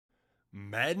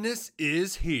Madness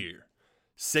is here.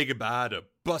 Say goodbye to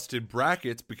busted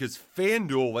brackets because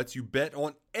FanDuel lets you bet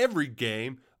on every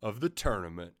game of the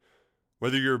tournament.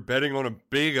 Whether you're betting on a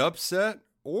big upset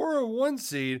or a one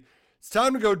seed, it's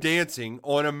time to go dancing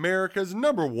on America's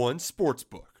 #1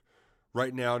 sportsbook.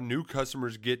 Right now, new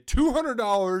customers get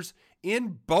 $200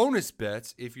 in bonus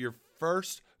bets if your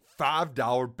first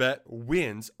 $5 bet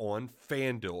wins on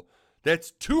FanDuel.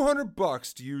 That's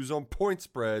 $200 to use on point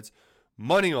spreads,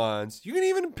 money lines. You can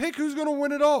even pick who's going to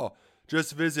win it all.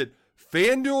 Just visit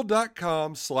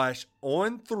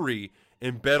FanDuel.com/on3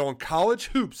 and bet on college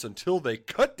hoops until they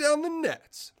cut down the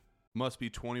nets. Must be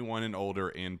 21 and older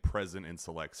and present in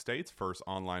select states. First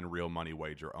online real money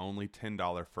wager only.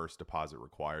 $10 first deposit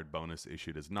required. Bonus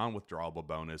issued as non-withdrawable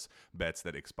bonus. Bets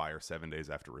that expire 7 days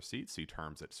after receipt. See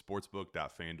terms at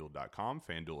sportsbook.fanduel.com.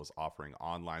 FanDuel is offering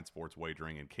online sports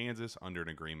wagering in Kansas under an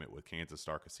agreement with Kansas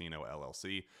Star Casino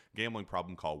LLC. Gambling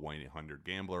problem? Call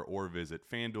 1-800-GAMBLER or visit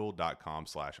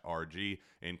fanduel.com/RG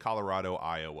in Colorado,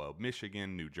 Iowa,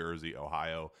 Michigan, New Jersey,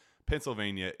 Ohio,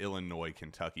 Pennsylvania, Illinois,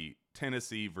 Kentucky,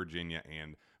 Tennessee, Virginia,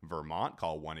 and Vermont.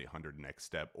 Call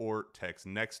 1-800-NEXT-STEP or text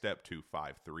NEXT-STEP to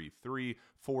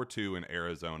 53342 in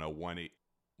Arizona,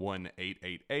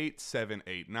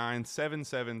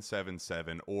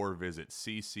 1-888-789-7777 or visit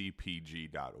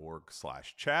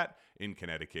ccpg.org/chat. In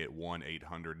Connecticut,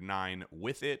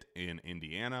 1-800-9-WITH-IT. In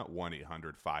Indiana,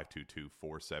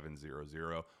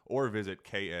 1-800-522-4700 or visit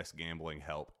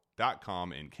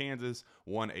ksgamblinghelp.com. In Kansas,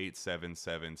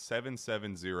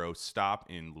 1-877-770-STOP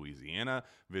in Louisiana.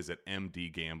 Visit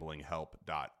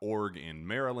mdgamblinghelp.org in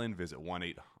Maryland. Visit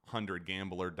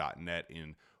 1-800-gambler.net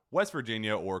in West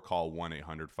Virginia or call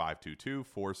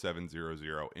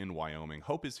 1-800-522-4700 in Wyoming.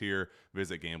 Hope is here.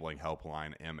 Visit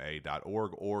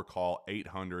gamblinghelplinema.org or call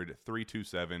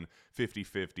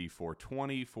 800-327-5050 for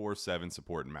 24/7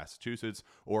 support in Massachusetts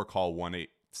or call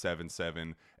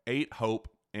 1-877-8-HOPE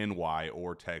NY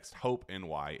or text Hope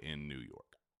NY in New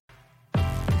York.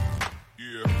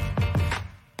 Yeah.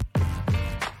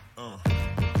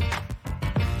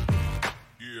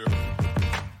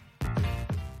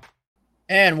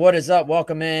 And what is up?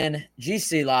 Welcome in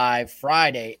GC Live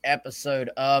Friday episode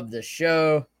of the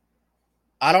show.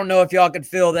 I don't know if y'all could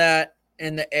feel that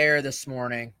in the air this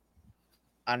morning.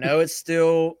 I know it's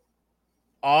still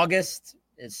August.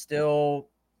 It's still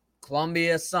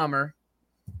Columbia summer.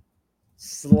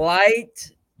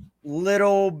 Slight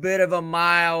little bit of a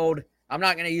mild, I'm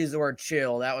not going to use the word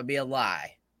chill. That would be a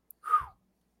lie.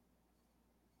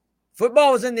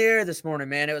 Football was in the air this morning,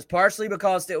 man. It was partially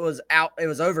because it was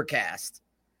overcast.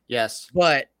 Yes.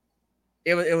 But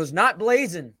it was not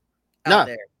blazing out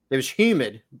there. It was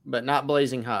humid, but not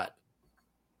blazing hot.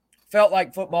 Felt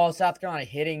like football, South Carolina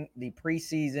hitting the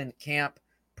preseason camp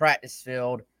practice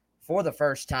field for the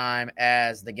first time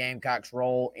as the Gamecocks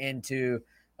roll into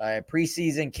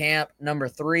preseason camp number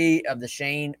 3 of the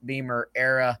Shane Beamer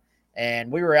era.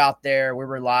 And we were out there. We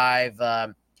were live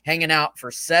hanging out for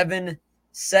 7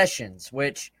 sessions,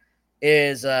 which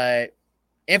is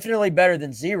infinitely better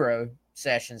than 0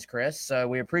 sessions, Chris. So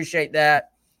we appreciate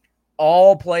that.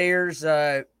 All players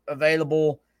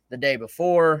available the day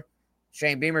before.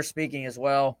 Shane Beamer speaking as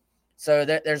well. So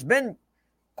there's been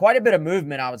quite a bit of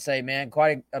movement, I would say, man.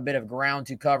 Quite a bit of ground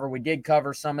to cover. We did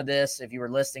cover some of this if you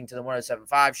were listening to the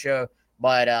 107.5 show,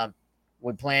 but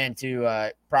we plan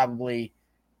to probably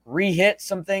re-hit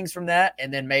some things from that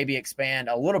and then maybe expand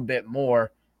a little bit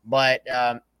more. But,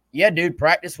 yeah, dude,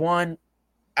 practice 1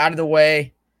 out of the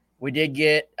way. We did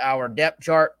get our depth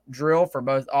chart drill for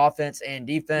both offense and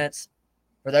defense.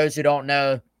 For those who don't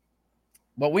know,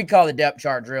 what we call the depth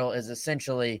chart drill is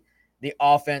essentially the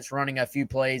offense running a few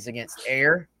plays against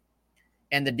air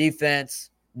and the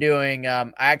defense doing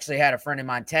I actually had a friend of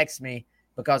mine text me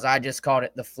because I just called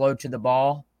it the flow to the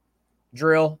ball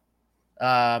drill.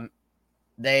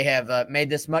 They have made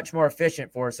this much more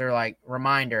efficient for us. They're like,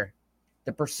 reminder,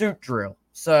 the pursuit drill.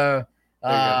 So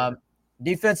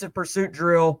defensive pursuit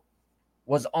drill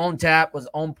was on tap, was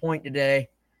on point today.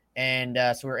 And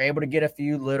so we were able to get a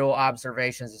few little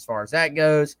observations as far as that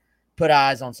goes, put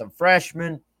eyes on some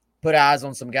freshmen, put eyes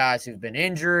on some guys who've been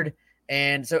injured.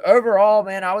 And so overall,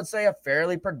 man, I would say a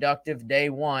fairly productive day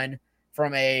 1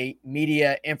 from a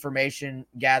media information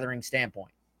gathering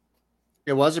standpoint.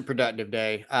 It was a productive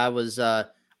day. I was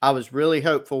really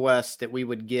hopeful, Wes, that we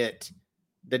would get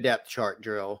the depth chart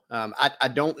drill. I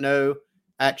don't know.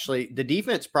 Actually, the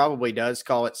defense probably does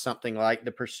call it something like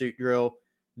the pursuit drill.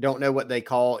 Don't know what they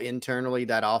call internally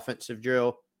that offensive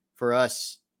drill. For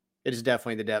us, it is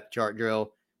definitely the depth chart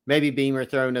drill. Maybe Beamer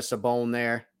throwing us a bone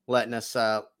there, letting us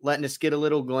get a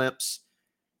little glimpse.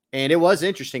 And it was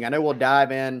interesting. I know we'll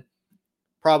dive in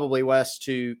probably, Wes,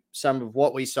 to some of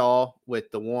what we saw with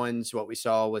the ones, what we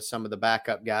saw with some of the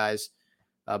backup guys.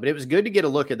 But it was good to get a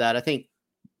look at that. I think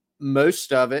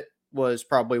most of it was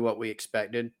probably what we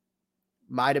expected.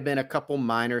 Might have been a couple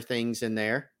minor things in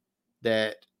there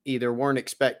that either weren't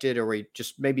expected or we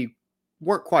just maybe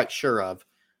weren't quite sure of.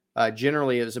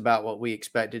 Generally, it was about what we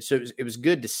expected. So it was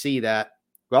good to see that.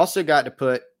 We also got to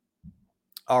put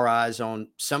our eyes on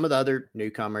some of the other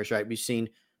newcomers, right? We've seen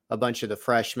a bunch of the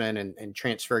freshmen and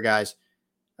transfer guys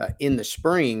in the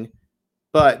spring,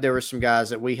 but there were some guys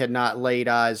that we had not laid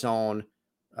eyes on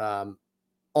an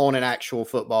actual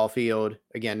football field.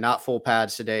 Again, not full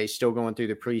pads today, still going through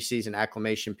the preseason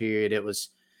acclimation period. It was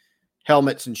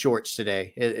helmets and shorts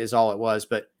today is all it was.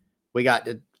 But we got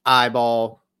to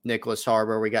eyeball Nicholas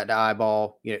Harbor. We got to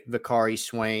eyeball, Vicari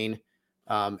Swain,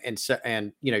 and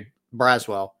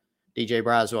Braswell. DJ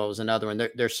Braswell was another one.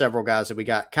 There's several guys that we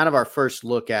got kind of our first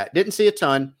look at. Didn't see a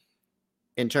ton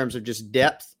in terms of just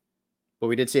depth, but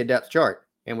we did see a depth chart,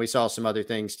 and we saw some other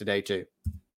things today too.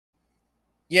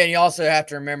 Yeah, and you also have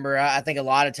to remember, I think a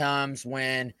lot of times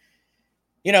when,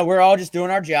 we're all just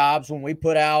doing our jobs, when we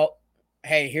put out,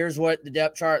 hey, here's what the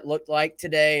depth chart looked like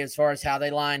today as far as how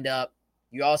they lined up,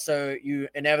 you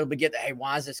inevitably get the, hey,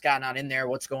 why is this guy not in there?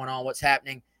 What's going on? What's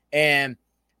happening? And,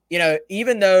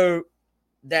 even though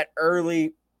that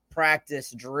early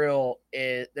practice drill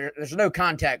there's no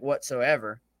contact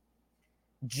whatsoever,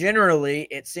 generally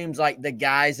it seems like the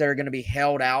guys that are going to be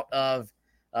held out of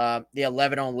the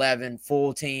 11-on-11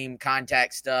 full team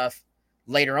contact stuff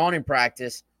later on in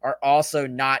practice are also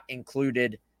not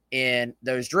included in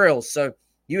those drills. So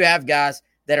you have guys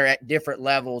that are at different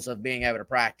levels of being able to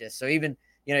practice. So even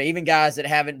guys that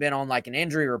haven't been on like an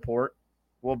injury report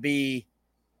will be,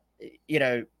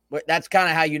 that's kind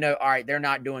of how all right, they're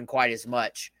not doing quite as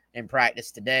much in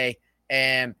practice today.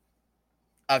 And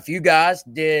a few guys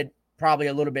did probably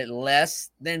a little bit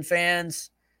less than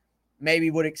fans maybe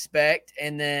would expect.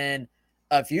 And then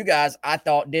a few guys I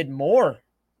thought did more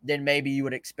than maybe you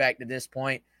would expect at this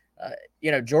point.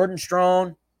 Jordan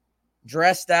Strong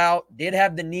dressed out, did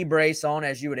have the knee brace on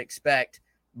as you would expect.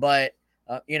 But,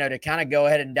 to kind of go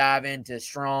ahead and dive into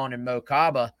Strong and Mo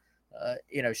Kaba,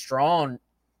 Strong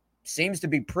seems to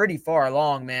be pretty far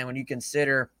along, man, when you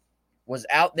consider was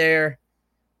out there,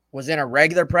 was in a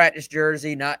regular practice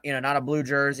jersey, not a blue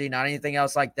jersey, not anything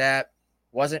else like that.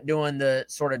 Wasn't doing the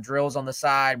sort of drills on the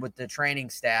side with the training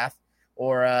staff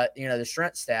or, the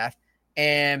strength staff,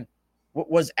 and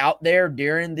was out there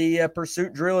during the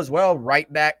pursuit drill as well,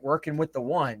 right back working with the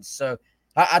ones. So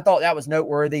I thought that was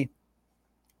noteworthy.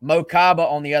 Mo Kaba,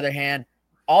 on the other hand,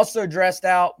 also dressed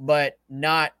out, but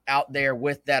not out there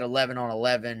with that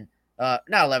 11-on-11, not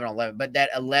 11-on-11, but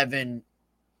that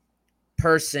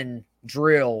 11-person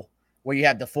drill where you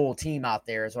have the full team out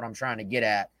there is what I'm trying to get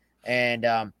at. And,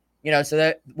 so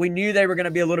that we knew they were going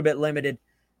to be a little bit limited.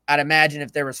 I'd imagine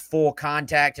if there was full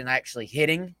contact and actually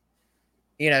hitting,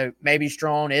 maybe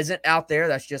Strong isn't out there.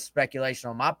 That's just speculation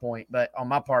on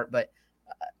my part. But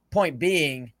point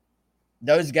being,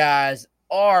 those guys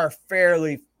are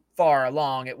fairly far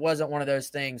along. It wasn't one of those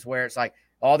things where it's like,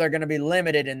 oh, they're going to be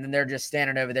limited and then they're just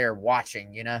standing over there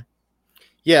watching,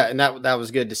 Yeah, and that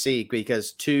was good to see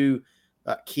because two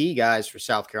key guys for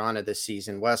South Carolina this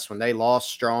season, Wes, when they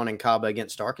lost Strong and Kaba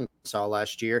against Arkansas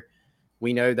last year,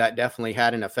 we know that definitely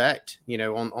had an effect,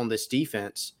 on this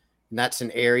defense. And that's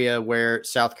an area where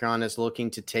South Carolina is looking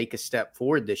to take a step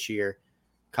forward this year.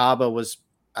 Kaba was,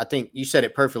 I think you said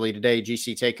it perfectly today,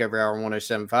 GC Takeover Hour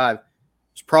 107.5,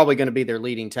 is probably going to be their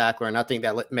leading tackler. And I think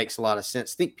that makes a lot of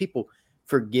sense. I think people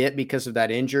forget because of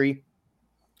that injury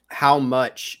how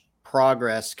much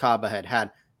progress Kaba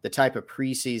had, the type of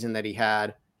preseason that he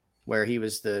had where he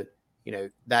was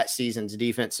that season's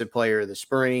defensive player of the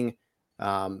spring.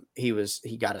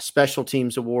 He got a special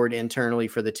teams award internally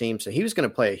for the team. So he was going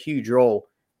to play a huge role,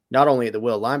 not only at the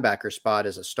will linebacker spot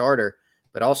as a starter,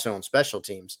 but also on special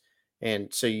teams.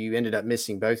 And so you ended up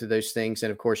missing both of those things.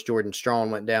 And of course, Jordan Strong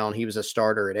went down. He was a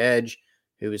starter at edge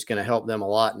who was going to help them a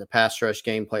lot in the pass rush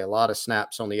game, play a lot of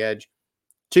snaps on the edge.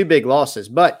 Two big losses,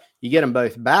 but you get them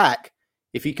both back.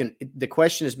 If you can, the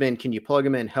question has been, can you plug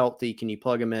them in healthy? Can you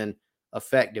plug them in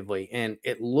effectively? And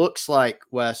it looks like,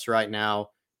 Wes, right now,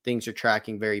 things are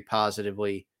tracking very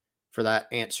positively for that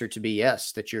answer to be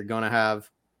yes, that you're going to have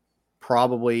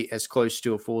probably as close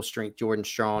to a full strength Jordan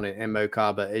Strong and Mo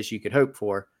Kaba as you could hope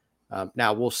for.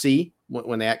 Now we'll see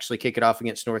when they actually kick it off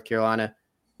against North Carolina,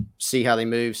 see how they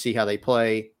move, see how they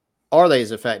play. Are they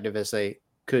as effective as they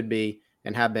could be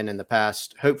and have been in the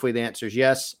past? Hopefully the answer is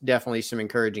yes. Definitely some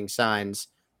encouraging signs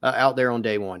out there on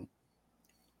day one.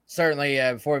 Certainly,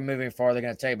 before we move any farther,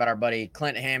 going to tell you about our buddy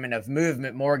Clint Hammond of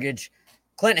Movement Mortgage.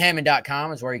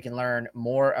 ClintHammond.com is where you can learn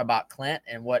more about Clint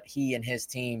and what he and his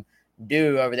team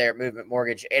do over there at Movement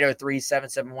Mortgage.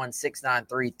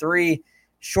 803-771-6933.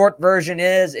 Short version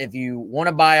is, if you want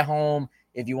to buy a home,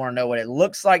 if you want to know what it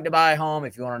looks like to buy a home,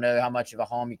 if you want to know how much of a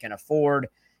home you can afford,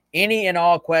 any and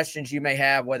all questions you may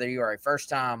have, whether you are a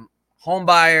first-time home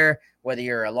buyer, whether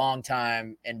you're a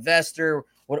long-time investor,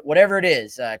 whatever it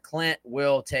is, Clint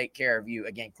will take care of you.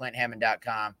 Again,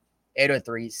 ClintHammond.com,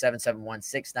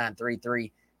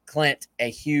 803-771-6933. Clint, a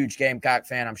huge Gamecock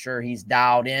fan. I'm sure he's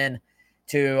dialed in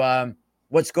to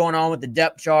what's going on with the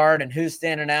depth chart and who's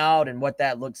standing out and what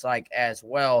that looks like as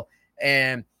well.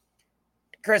 And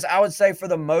Chris, I would say for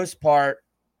the most part,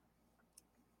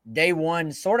 day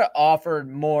one sort of offered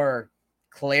more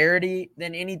clarity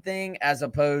than anything as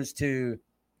opposed to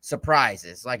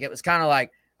surprises. Like, it was kind of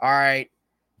like, all right,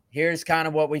 here's kind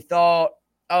of what we thought.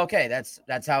 Okay, that's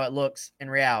how it looks in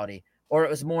reality. Or it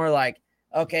was more like,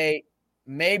 okay,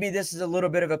 maybe this is a little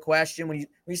bit of a question when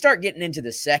you start getting into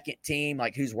the second team,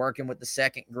 like who's working with the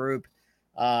second group.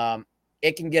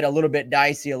 It can get a little bit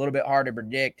dicey, a little bit hard to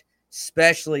predict,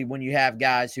 especially when you have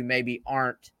guys who maybe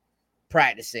aren't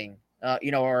practicing,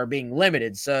 or are being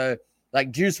limited. So like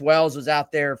Juice Wells was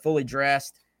out there fully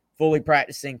dressed, fully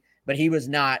practicing, but he was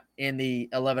not in the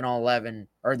 11-on-11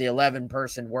 or the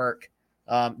 11-person work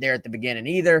there at the beginning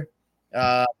either.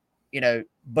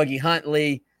 Boogie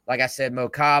Huntley, like I said, Mo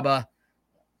Kaba,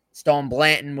 Stone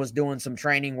Blanton was doing some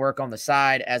training work on the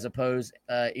side as opposed,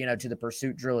 to the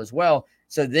pursuit drill as well.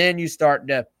 So then you start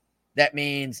to, that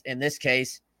means in this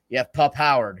case, you have Pup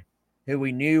Howard, who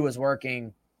we knew was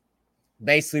working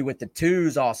basically with the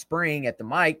twos all spring at the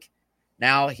mic.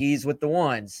 Now he's with the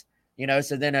ones,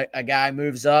 so then a guy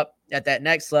moves up at that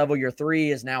next level. Your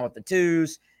three is now with the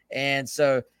twos. And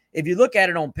so if you look at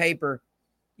it on paper,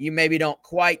 you maybe don't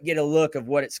quite get a look of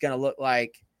what it's going to look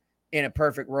like in a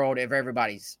perfect world if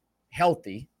everybody's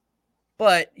healthy,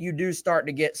 but you do start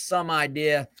to get some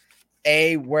idea,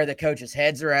 A, where the coaches'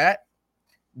 heads are at.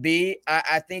 B,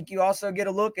 I think you also get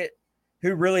a look at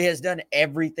who really has done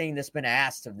everything that's been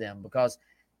asked of them, because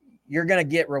you're going to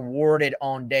get rewarded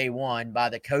on day one by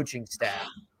the coaching staff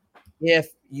if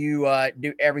you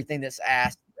do everything that's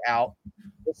asked out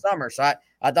the summer. So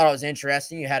I thought it was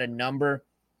interesting. You had a number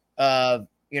of,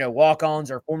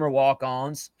 walk-ons or former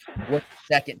walk-ons with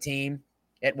the second team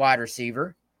at wide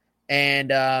receiver. And,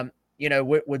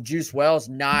 with Juice Wells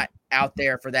not out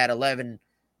there for that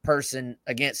 11-person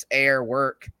against air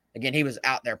work, again, he was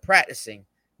out there practicing,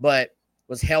 but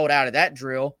was held out of that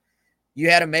drill. You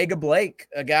had Omega Blake,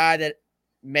 a guy that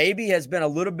maybe has been a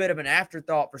little bit of an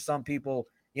afterthought for some people.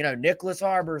 Nicholas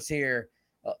Harbor's here,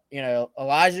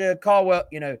 Elijah Caldwell,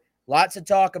 lots of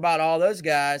talk about all those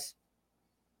guys.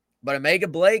 But Omega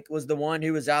Blake was the one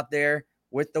who was out there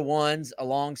with the ones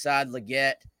alongside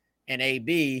Leggett and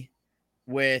AB,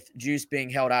 with Juice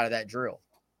being held out of that drill.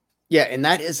 Yeah, and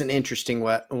that is an interesting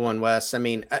one, Wes. I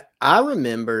mean, I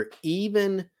remember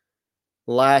even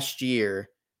last year,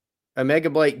 Omega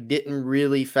Blake didn't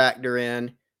really factor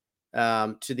in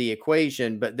to the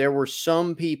equation, but there were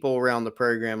some people around the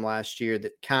program last year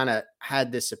that kind of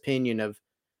had this opinion of,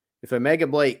 if Omega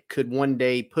Blake could one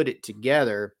day put it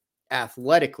together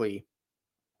athletically,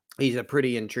 he's a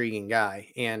pretty intriguing guy.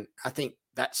 And I think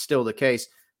that's still the case.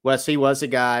 Wes, he was a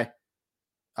guy,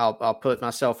 I'll put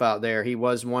myself out there, he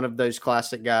was one of those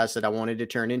classic guys that I wanted to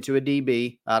turn into a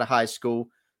DB out of high school.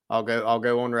 I'll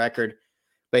go on record.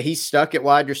 But he's stuck at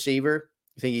wide receiver.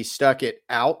 I think he's stuck it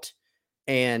out.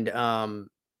 And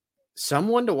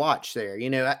someone to watch there.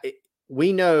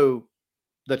 We know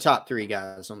the top three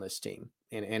guys on this team.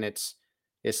 And it's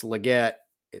Leggett,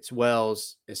 it's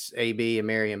Wells, it's AB, and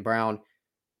Marion Brown.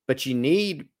 But you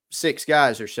need 6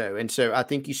 guys or so. And so I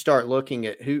think you start looking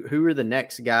at who are the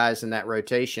next guys in that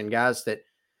rotation, guys that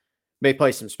may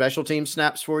play some special team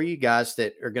snaps for you, guys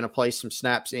that are going to play some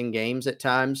snaps in games at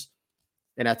times.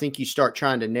 And I think you start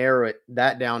trying to narrow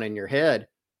that down in your head.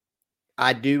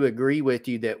 I do agree with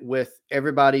you that with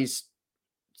everybody's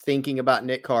thinking about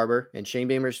Nick Carver, and Shane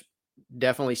Beamer's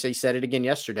definitely said it again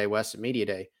yesterday, Wes, at Media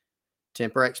Day,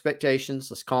 temper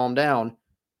expectations, let's calm down.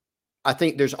 I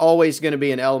think there's always going to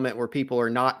be an element where people are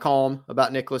not calm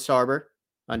about Nicholas Harbor.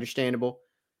 Understandable.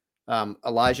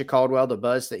 Elijah Caldwell, the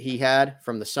buzz that he had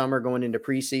from the summer going into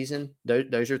preseason,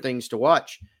 those are things to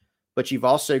watch. But you've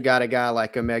also got a guy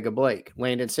like Omega Blake.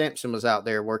 Landon Sampson was out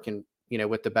there working,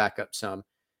 with the backup some.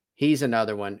 He's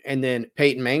another one. And then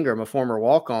Peyton Mangrum, a former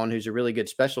walk-on who's a really good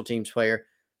special teams player.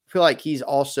 I feel like he's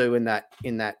also in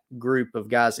that group of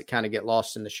guys that kind of get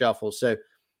lost in the shuffle. So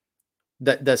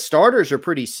the starters are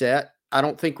pretty set. I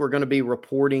don't think we're going to be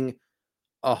reporting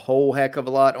a whole heck of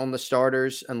a lot on the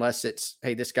starters unless it's,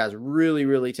 hey, this guy's really,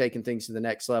 really taking things to the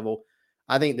next level.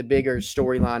 I think the bigger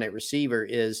storyline at receiver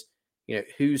is,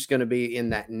 who's going to be in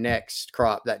that next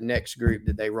crop, that next group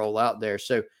that they roll out there.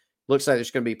 So looks like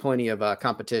there's going to be plenty of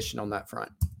competition on that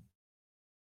front.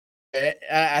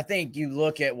 I think you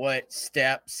look at what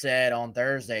Stepp said on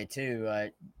Thursday too,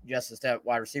 Justin Stepp,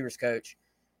 wide receivers coach.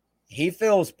 He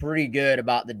feels pretty good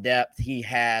about the depth he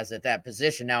has at that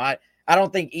position. Now, I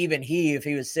don't think even if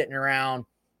he was sitting around,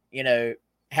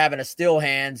 having a still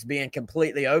hands, being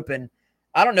completely open,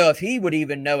 I don't know if he would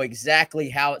even know exactly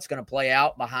how it's going to play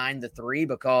out behind the three,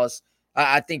 because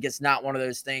I think it's not one of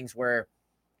those things where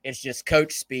it's just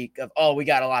coach speak of, oh, we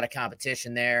got a lot of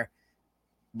competition there,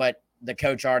 but the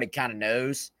coach already kind of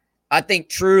knows. I think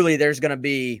truly there's going to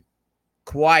be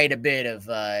quite a bit of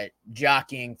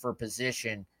jockeying for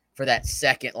position for that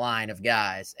second line of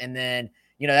guys. And then,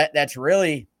 that's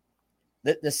really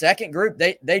the second group.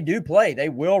 They do play. They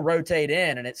will rotate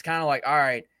in, and it's kind of like, all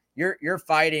right, you're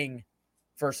fighting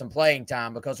for some playing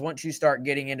time, because once you start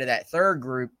getting into that third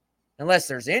group, unless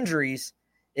there's injuries,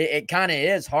 it kind of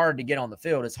is hard to get on the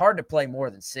field. It's hard to play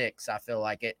more than 6, I feel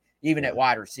like it, even at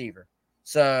wide receiver.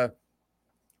 So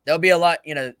there'll be a lot,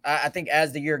 I think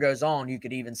as the year goes on, you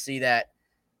could even see that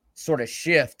sort of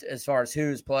shift as far as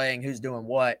who's playing, who's doing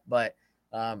what. But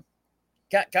kind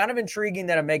of intriguing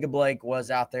that Omega Blake was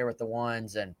out there with the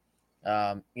ones. And,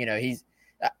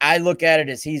 I look at it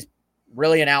as he's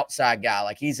really an outside guy.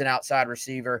 Like, he's an outside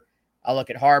receiver. I look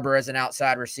at Harbor as an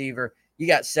outside receiver. You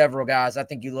got several guys. I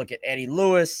think you look at Eddie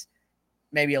Lewis,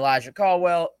 maybe Elijah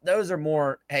Caldwell. Those are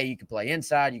more, hey, you can play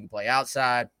inside, you can play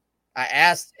outside. I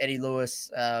asked Eddie Lewis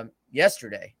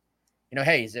yesterday,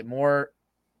 hey, is it more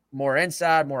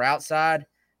inside, more outside?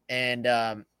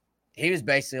 And he was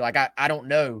basically like, I don't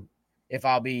know if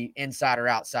I'll be inside or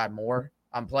outside more.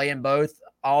 I'm playing both,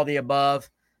 all the above.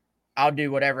 I'll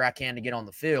do whatever I can to get on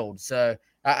the field. So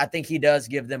I think he does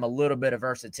give them a little bit of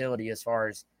versatility as far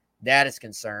as that is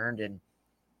concerned. And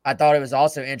I thought it was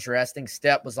also interesting.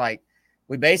 Stepp was like,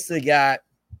 we basically got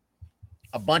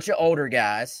a bunch of older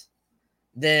guys.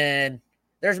 Then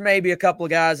there's maybe a couple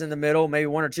of guys in the middle, maybe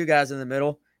 1 or 2 guys in the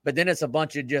middle, but then it's a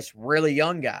bunch of just really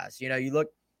young guys. You look,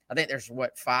 I think there's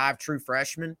 5 true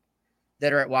freshmen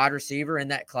that are at wide receiver in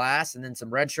that class, and then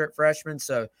some redshirt freshmen.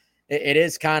 So it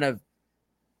is kind of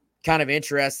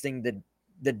interesting,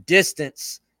 the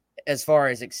distance as far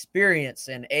as experience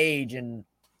and age and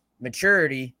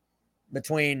maturity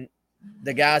between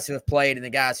the guys who have played and the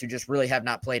guys who just really have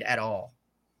not played at all.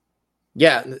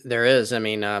 Yeah, there is. I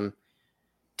mean,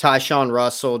 Tyshawn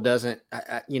Russell doesn't,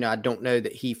 I don't know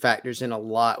that he factors in a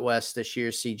lot. West this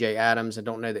year, CJ Adams, I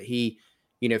don't know that he,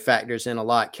 factors in a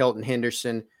lot. Kelton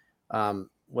Henderson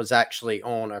was actually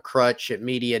on a crutch at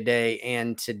media day,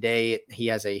 and today he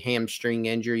has a hamstring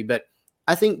injury. But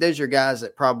I think those are guys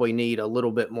that probably need a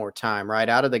little bit more time, right?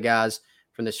 Out of the guys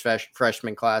from this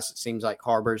freshman class, it seems like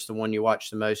Harbor's the one you watch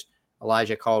the most.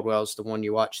 Elijah Caldwell's the one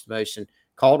you watch the most. And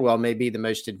Caldwell may be the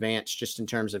most advanced just in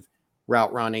terms of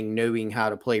route running, knowing how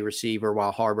to play receiver,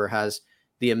 while Harbor has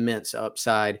the immense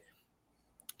upside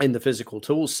in the physical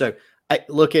tools. So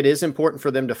it is important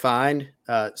for them to find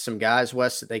some guys,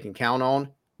 West, that they can count on.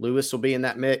 Lewis will be in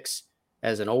that mix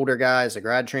as an older guy, as a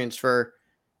grad transfer.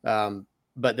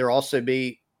 But there'll also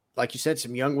be, like you said,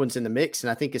 some young ones in the mix. And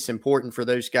I think it's important for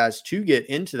those guys to get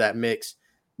into that mix,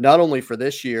 not only for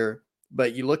this year,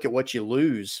 but you look at what you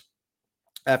lose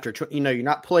after, you're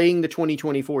not playing the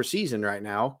 2024 season right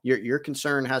now. Your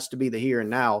concern has to be the here and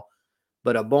now.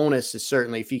 But a bonus is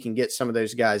certainly if you can get some of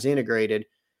those guys integrated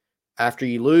after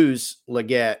you lose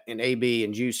Leggett and AB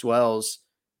and Juice Wells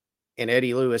and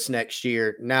Eddie Lewis next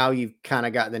year. Now you've kind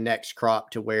of got the next crop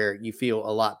to where you feel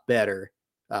a lot better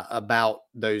about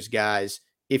those guys.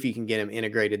 If you can get them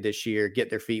integrated this year, get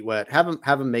their feet wet, have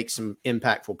them make some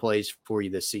impactful plays for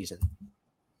you this season.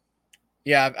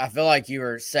 Yeah, I feel like you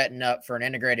were setting up for an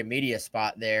integrated media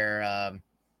spot there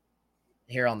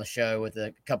here on the show with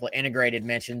a couple of integrated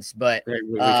mentions. But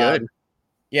we could.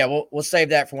 Yeah, we'll save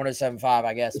that for 107.5,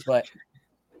 I guess. But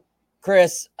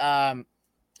Chris,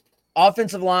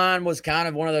 offensive line was kind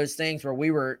of one of those things where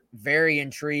we were very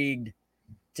intrigued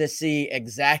to see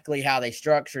exactly how they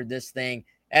structured this thing.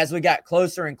 As we got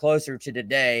closer and closer to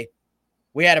today,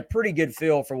 we had a pretty good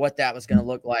feel for what that was going to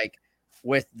look like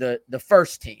with the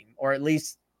first team, or at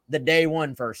least the day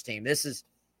one first team. This is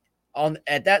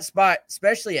at that spot,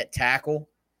 especially at tackle.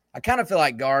 I kind of feel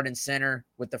like guard and center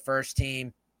with the first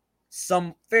team,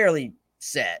 some fairly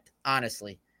set,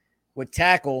 honestly. With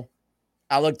tackle,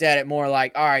 I looked at it more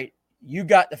like, all right, you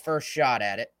got the first shot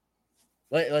at it.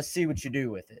 Let's see what you do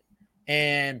with it.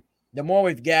 And the more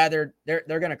we've gathered, they're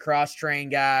going to cross-train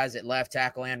guys at left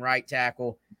tackle and right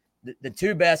tackle. The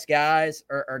two best guys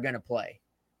are going to play.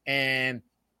 And,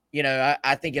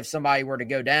 I think if somebody were to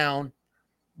go down,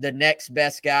 the next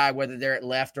best guy, whether they're at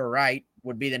left or right,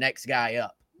 would be the next guy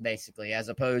up, basically, as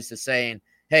opposed to saying,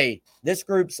 hey, this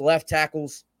group's left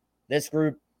tackles, this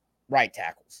group right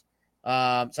tackles.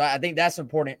 So I think that's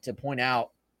important to point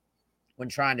out when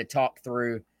trying to talk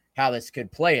through how this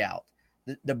could play out.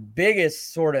 The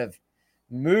biggest sort of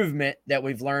movement that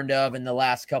we've learned of in the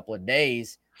last couple of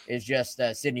days is just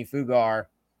Sidney Fugar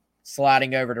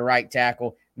sliding over to right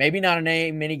tackle. Maybe not a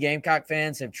name many Gamecock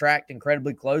fans have tracked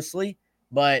incredibly closely,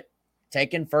 but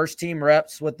taking first team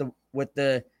reps with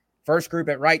the first group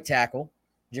at right tackle.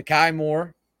 Ja'Kai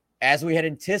Moore, as we had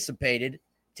anticipated,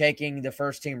 taking the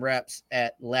first team reps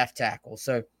at left tackle.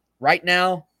 So right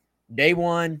now, day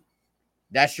one,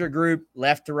 that's your group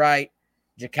left to right.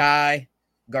 Ja'Kai,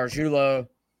 Gargiulo,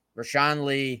 Rashawn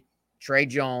Lee, Trey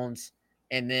Jones,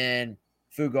 and then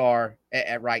Fugar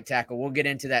at right tackle. We'll get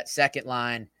into that second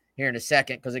line here in a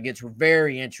second because it gets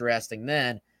very interesting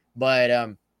then.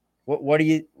 But what do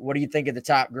you think of the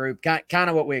top group? Kind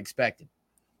of what we expected.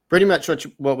 Pretty much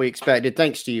what we expected.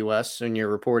 Thanks to you, Wes, and your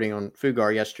reporting on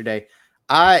Fugar yesterday.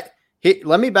 Let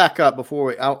me back up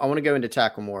before I want to go into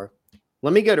tackle more.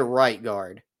 Let me go to right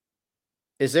guard.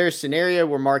 Is there a scenario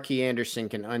where Marquis Anderson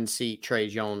can unseat Trey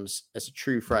Jones as a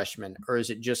true freshman, or is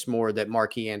it just more that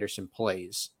Marquis Anderson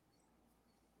plays?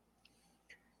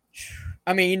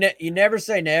 I mean, you never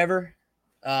say never.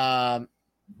 I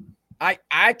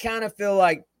kind of feel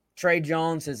like Trey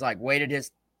Jones has waited his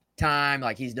time,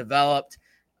 he's developed.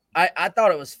 I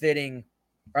thought it was fitting,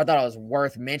 or I thought it was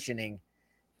worth mentioning,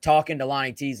 talking to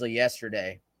Lonnie Teasley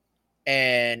yesterday,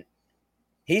 and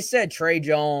he said Trey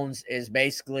Jones is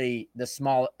basically the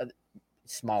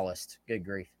smallest. Good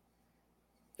grief.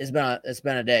 It's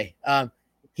been a day.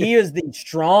 He is the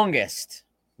strongest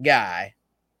guy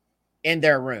in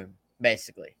their room,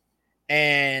 basically.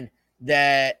 And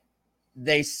that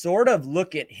they sort of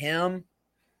look at him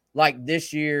like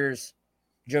this year's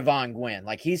Javon Gwynn.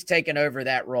 He's taken over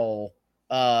that role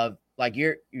of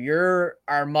you're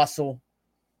our muscle.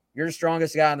 You're the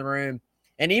strongest guy in the room.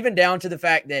 And even down to the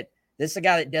fact that this is a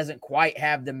guy that doesn't quite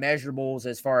have the measurables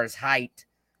as far as height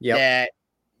that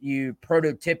you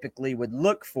prototypically would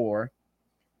look for.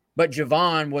 But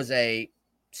Javon was a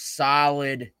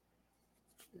solid,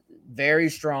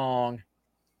 very strong,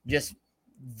 just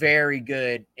very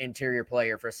good interior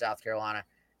player for South Carolina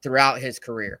throughout his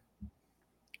career.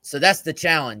 So that's the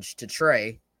challenge to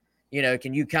Trey.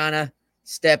 Can you kind of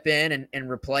step in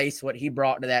and replace what he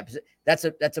brought to that position? Those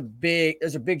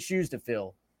are big shoes to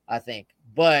fill, I think.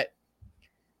 But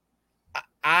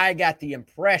I got the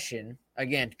impression,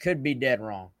 again, could be dead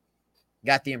wrong,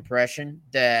 got the impression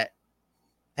that,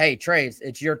 hey, Trey,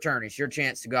 it's your turn. It's your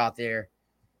chance to go out there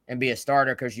and be a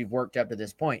starter because you've worked up to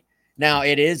this point. Now,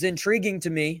 it is intriguing to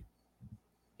me,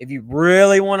 if you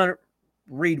really want to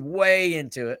read way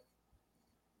into it,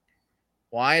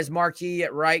 why is Marquis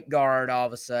at right guard all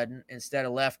of a sudden instead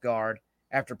of left guard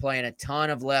after playing a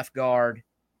ton of left guard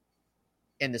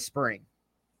in the spring?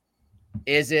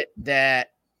 Is it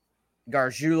that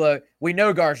Gargiulo, we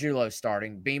know Gargiulo's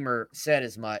starting. Beamer said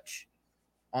as much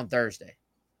on Thursday.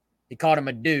 He called him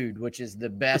a dude, which is the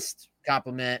best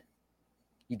compliment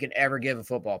you can ever give a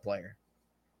football player.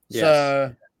 Yes.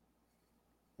 So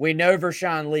we know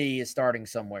Rashawn Lee is starting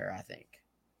somewhere, I think.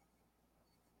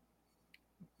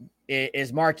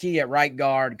 Is Marquis at right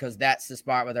guard because that's the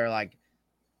spot where they're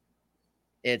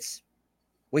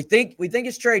we think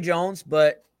it's Trey Jones,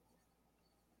 but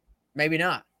maybe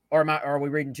not. Or are we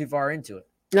reading too far into it?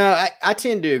 No, I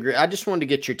tend to agree. I just wanted to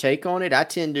get your take on it. I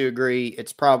tend to agree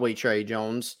it's probably Trey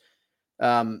Jones.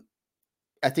 I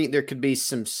think there could be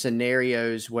some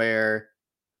scenarios where,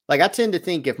 I tend to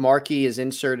think if Marquis is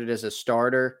inserted as a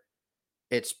starter,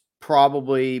 it's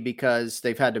probably because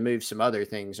they've had to move some other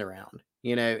things around,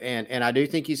 and I do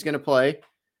think he's going to play.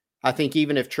 I think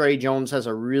even if Trey Jones has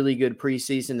a really good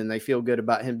preseason and they feel good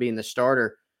about him being the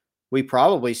starter, we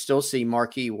probably still see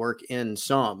Marquis work in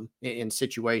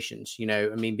situations.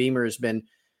 Beamer has been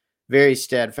very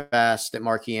steadfast that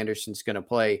Marquis Anderson's going to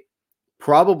play.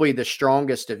 Probably the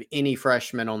strongest of any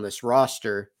freshman on this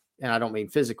roster, and I don't mean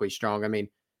physically strong.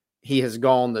 He has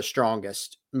gone the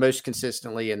strongest, most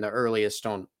consistently, and the earliest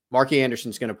on. Marquis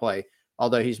Anderson's going to play,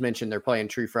 although he's mentioned they're playing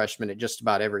true freshmen at just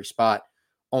about every spot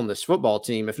on this football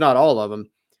team, if not all of them.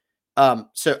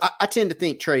 So I tend to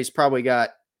think Trey's probably got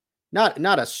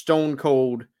not a stone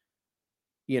cold,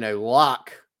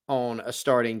 lock on a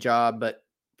starting job, but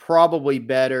probably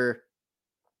better,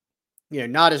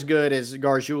 not as good as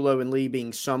Gargiulo and Lee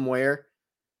being somewhere,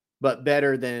 but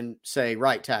better than, say,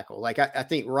 right tackle. Like, I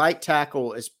think right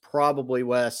tackle is probably,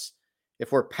 Wes,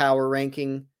 if we're power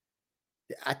ranking,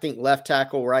 I think left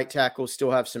tackle, right tackle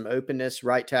still have some openness.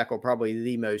 Right tackle probably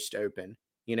the most open.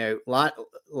 You know,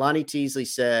 Lonnie Teasley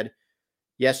said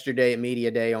yesterday at Media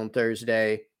Day on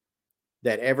Thursday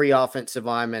that every offensive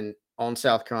lineman on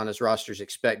South Carolina's roster is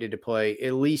expected to play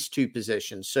at least two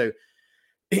positions. So,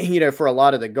 you know, for a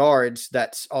lot of the guards,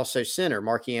 that's also center.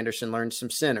 Marky Anderson learned some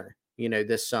center, you know,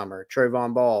 this summer.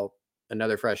 Trayvon Ball,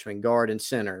 another freshman, guard and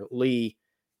center. Lee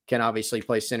can obviously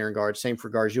play center and guard. Same for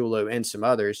Gargiulo and some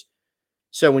others.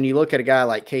 So when you look at a guy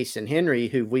like Cason Henry,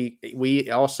 who we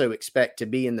also expect to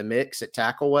be in the mix at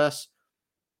tackle, Wes,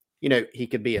 you know, he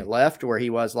could be at left where he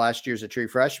was last year as a true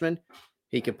freshman.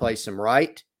 He could play some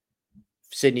right.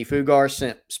 Sidney Fugar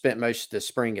spent most of the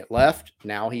spring at left.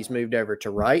 Now he's moved over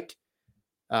to right.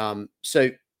 So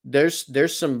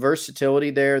there's some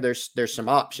versatility there. There's some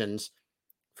options.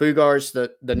 Fugar's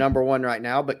the number one right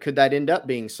now, but could that end up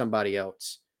being somebody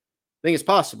else? I think it's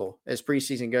possible as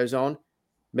preseason goes on.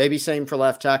 Maybe same for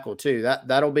left tackle too.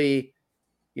 That'll be,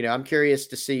 you know, I'm curious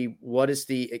to see what is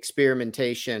the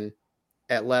experimentation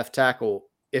at left tackle,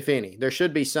 if any. There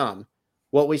should be some.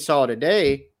 What we saw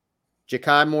today,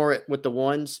 Ja'Kai Moore with the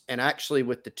ones and actually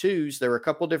with the twos, there were a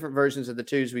couple different versions of the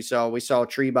twos we saw. We saw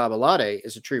Tree Babalade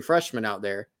as a true freshman out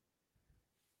there.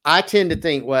 I tend to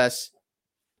think, Wes,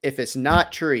 if it's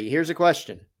not Tree, here's a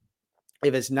question.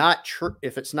 If it's not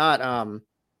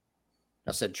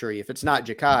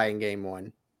Ja'Kai in game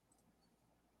one,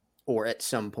 or at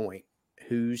some point,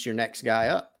 who's your next guy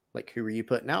up? Like, who are you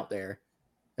putting out there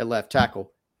at left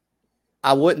tackle?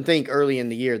 I wouldn't think early in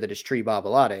the year that it's Tree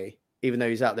Babalade, even though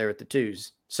he's out there at the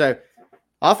twos. So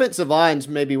offensive line's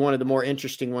maybe one of the more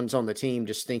interesting ones on the team,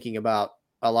 just thinking about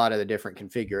a lot of the different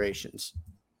configurations.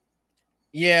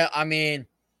 Yeah, I mean,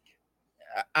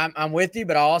 I'm with you,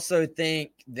 but I also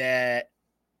think that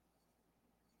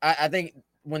I think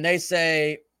when they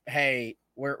say, hey,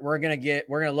 we're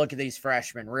gonna look at these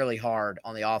freshmen really hard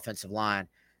on the offensive line,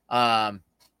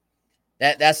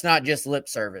 that's not just lip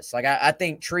service. Like I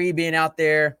think Tree being out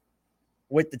there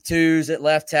with the twos at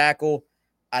left tackle,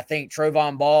 I think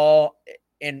Trayvon Ball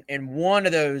in one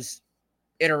of those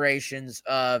iterations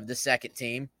of the second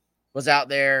team was out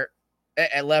there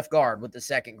at left guard with the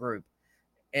second group.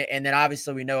 And then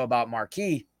obviously we know about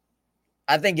Marquis.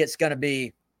 I think it's going to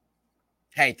be,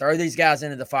 hey, throw these guys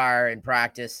into the fire in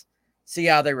practice, see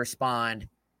how they respond,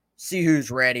 see who's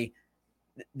ready.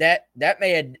 That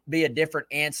may be a different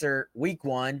answer week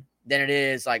one than it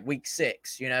is like week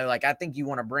 6. You know, like I think you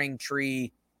want to bring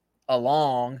Tree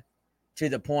along to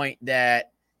the point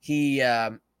that he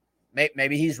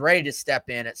maybe he's ready to step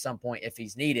in at some point if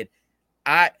he's needed.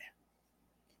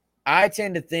 I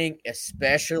tend to think,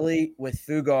 especially with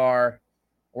Fugar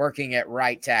working at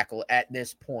right tackle at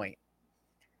this point,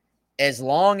 as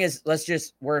long as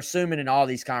we're assuming in all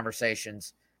these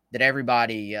conversations that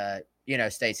everybody,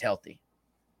 stays healthy.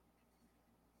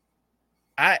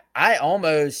 I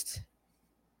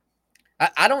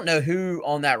don't know who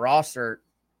on that roster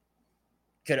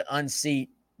could unseat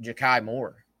Ja'Kai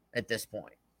Moore at this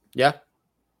point. Yeah.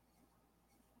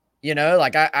 You know,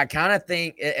 like I kind of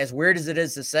think, as weird as it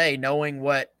is to say, knowing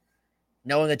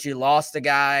that you lost a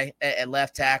guy at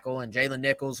left tackle and Jalen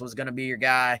Nichols was going to be your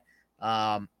guy,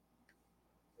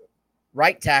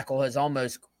 right tackle has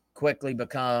almost quickly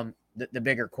become the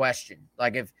bigger question.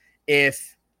 Like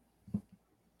if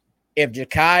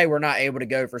Ja'Kai were not able to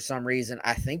go for some reason,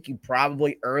 I think you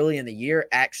probably early in the year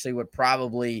actually would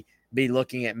probably be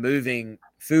looking at moving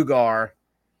Fugar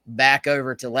back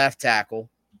over to left tackle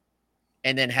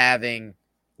and then having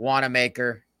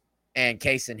Wanamaker and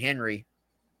Cason Henry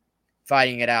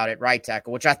fighting it out at right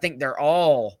tackle, which I think they're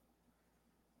all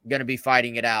going to be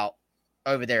fighting it out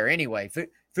over there anyway.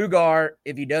 Fugar,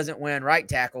 if he doesn't win right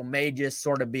tackle, may just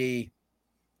sort of be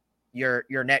your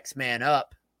next man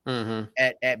up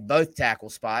at both tackle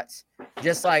spots.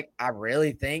 Just like I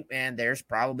really think, man, there's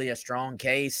probably a strong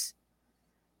case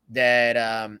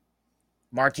that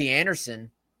Marquis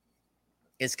Anderson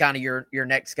is kind of your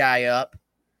next guy up,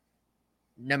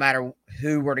 no matter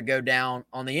who were to go down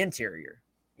on the interior.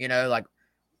 You know, like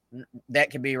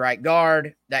that could be right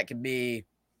guard, that could be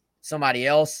somebody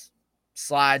else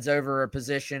slides over a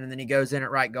position and then he goes in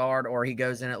at right guard, or he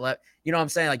goes in at left. You know what I'm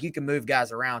saying? Like you can move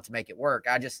guys around to make it work.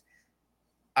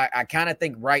 I kind of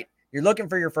think, right, you're looking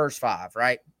for your first 5,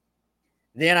 right?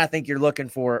 Then I think you're looking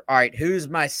for, all right, who's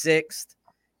my 6th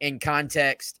in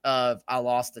context of I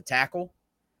lost the tackle?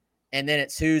 And then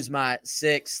it's who's my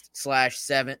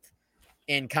 6th/7th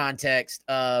in context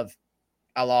of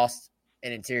I lost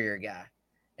an interior guy.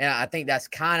 And I think that's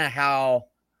kind of how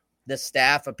the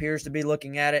staff appears to be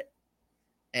looking at it.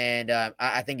 And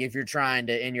I think if you're trying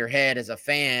to, in your head as a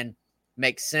fan,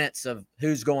 make sense of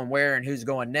who's going where and who's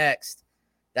going next,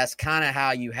 that's kind of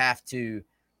how you have to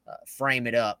frame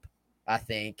it up, I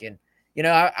think. And, you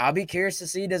know, I'll be curious to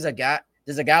see, does a guy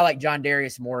like John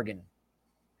Darius Morgan,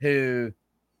 who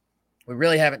we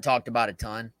really haven't talked about a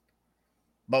ton,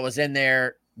 but was in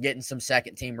there getting some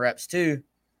second-team reps too,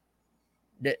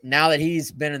 now that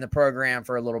he's been in the program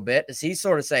for a little bit, does he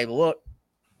sort of say, look,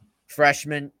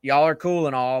 freshmen, y'all are cool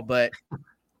and all, but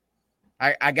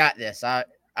I got this.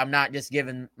 I'm not just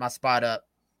giving my spot up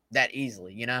that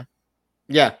easily, you know?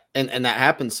 Yeah, and that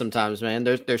happens sometimes, man.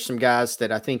 There's some guys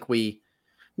that I think we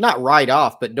not write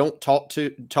off, but don't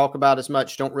talk about as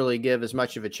much, don't really give as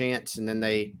much of a chance, and then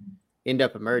they end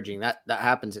up emerging. That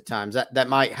happens at times. That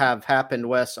might have happened,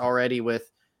 Wes, already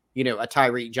with, you know, a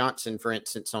Tyreek Johnson, for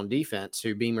instance, on defense,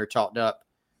 who Beamer talked up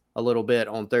a little bit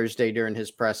on Thursday during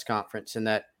his press conference, and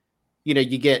that, you know,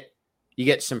 you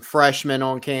get some freshmen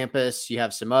on campus, you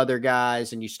have some other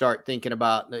guys, and you start thinking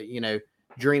about, you know,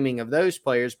 dreaming of those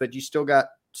players, but you still got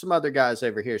some other guys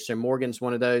over here. So Morgan's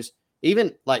one of those.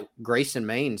 Even like Grayson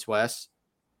Maines, Wes.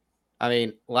 I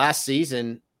mean, last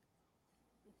season,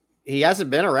 he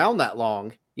hasn't been around that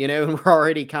long, you know, and we're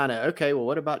already kind of, okay, well,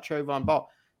 what about Trovon Ball?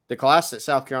 The class that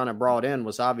South Carolina brought in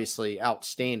was obviously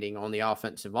outstanding on the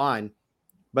offensive line,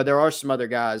 but there are some other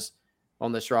guys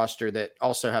on this roster that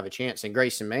also have a chance. And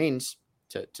Grayson Maines,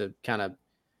 to kind of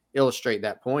illustrate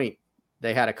that point,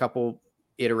 they had a couple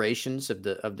iterations of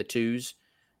the twos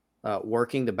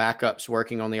working, the backups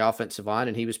working on the offensive line,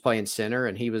 and he was playing center,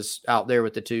 and he was out there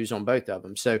with the twos on both of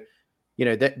them. So, you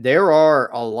know, there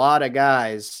are a lot of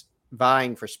guys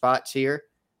vying for spots here.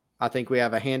 I think we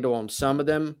have a handle on some of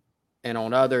them, and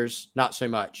on others, not so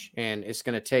much. And it's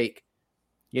going to take,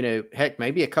 you know, heck,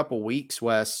 maybe a couple weeks,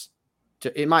 Wes.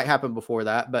 It might happen before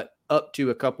that, but up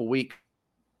to a couple weeks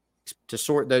to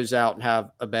sort those out and have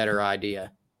a better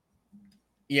idea.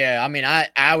 Yeah, I mean,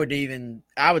 I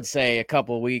would say a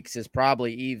couple of weeks is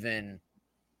probably even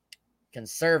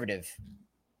conservative,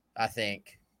 I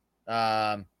think.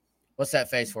 What's that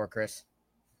face for, Chris?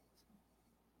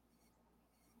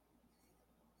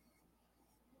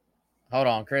 Hold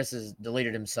on, Chris has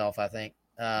deleted himself, I think.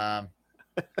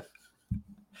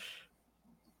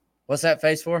 What's that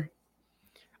face for?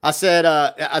 I said,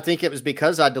 I think it was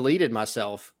because I deleted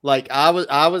myself. Like I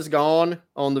was gone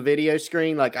on the video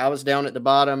screen. Like I was down at the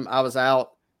bottom. I was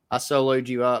out. I soloed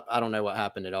you up. I don't know what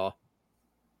happened at all.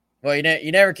 Well,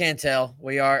 you never can tell.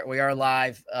 We are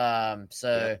live.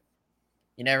 So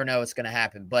you never know what's going to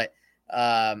happen. But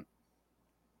I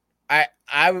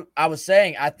was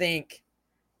saying, I think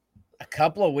a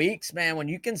couple of weeks, man, when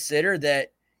you consider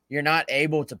that you're not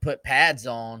able to put pads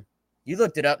on, you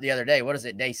looked it up the other day. What is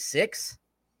it? Day 6?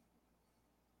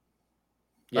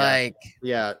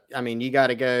 Yeah. I mean, you got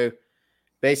to go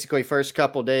basically first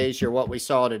couple days. You're what we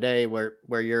saw today, where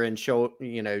you're in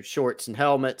shorts and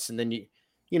helmets, and then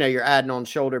you're adding on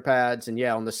shoulder pads, and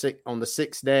on the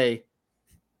sixth day,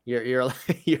 you're you're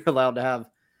allowed to have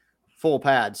full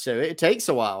pads. So it takes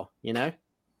a while, you know.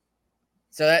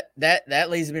 So that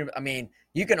leads me. I mean,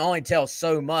 you can only tell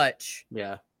so much.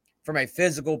 Yeah. From a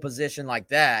physical position like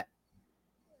that,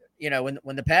 you know,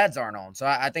 when the pads aren't on. So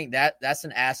I think that's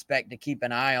an aspect to keep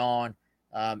an eye on.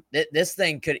 This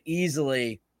thing could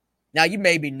easily, now you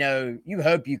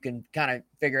hope you can kind of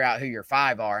figure out who your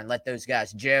 5 are and let those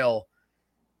guys gel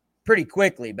pretty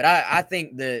quickly. But I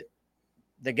think that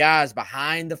the guys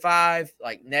behind the 5,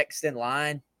 like next in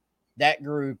line, that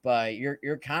group,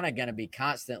 you're kind of going to be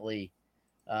constantly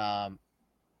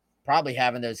probably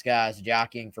having those guys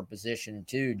jockeying for position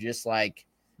too, just like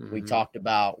we talked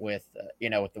about with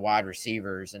with the wide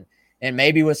receivers and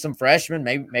maybe with some freshmen,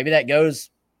 maybe that goes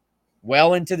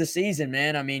well into the season,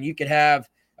 man. I mean, you could have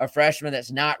a freshman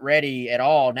that's not ready at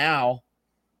all now,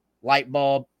 light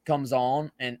bulb comes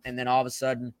on, and then all of a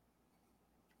sudden,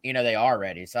 they are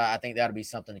ready. So I think that'll be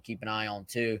something to keep an eye on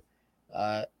too.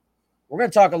 We're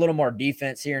going to talk a little more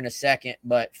defense here in a second,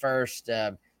 but first,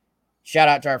 shout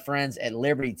out to our friends at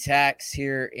Liberty Tax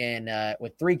here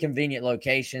with 3 convenient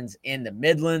locations in the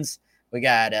Midlands. We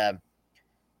got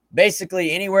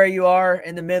basically anywhere you are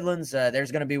in the Midlands,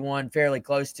 there's going to be one fairly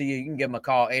close to you. You can give them a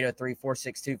call,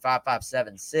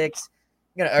 803-462-5576.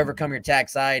 You're going to overcome your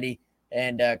taxiety.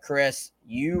 And Chris,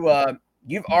 you've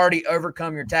already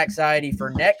overcome your taxiety for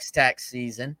next tax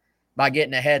season by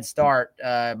getting a head start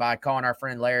by calling our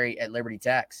friend Larry at Liberty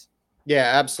Tax.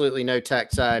 Yeah, absolutely no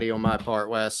taxiety on my part,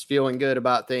 Wes. Feeling good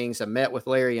about things. I met with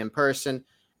Larry in person.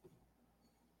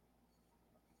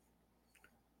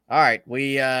 All right,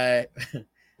 we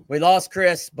we lost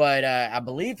Chris, but I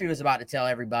believe he was about to tell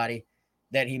everybody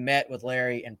that he met with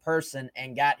Larry in person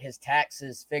and got his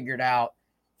taxes figured out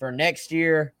for next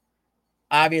year.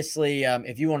 Obviously,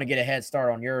 if you want to get a head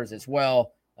start on yours as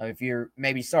well, if you're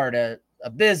maybe started a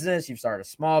business, you've started a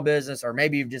small business, or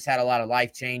maybe you've just had a lot of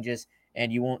life changes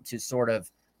and you want to sort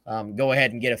of go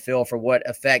ahead and get a feel for what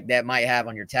effect that might have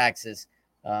on your taxes,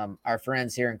 our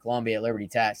friends here in Columbia at Liberty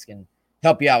Tax can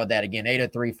help you out with that. Again,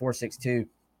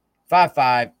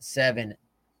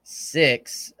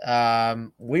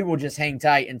 803-462-5576. We will just hang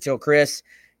tight until Chris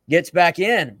gets back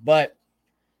in. But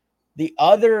the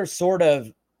other sort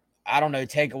of, I don't know,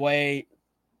 takeaway,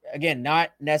 again,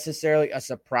 not necessarily a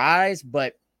surprise,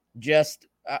 but just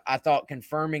I thought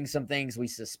confirming some things we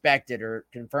suspected or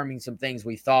confirming some things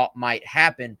we thought might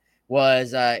happen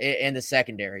was in the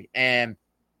secondary. And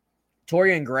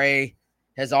Torian Gray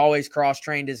has always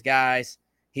cross-trained his guys.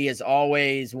 He has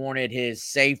always wanted his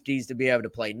safeties to be able to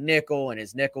play nickel and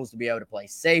his nickels to be able to play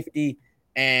safety.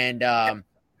 And,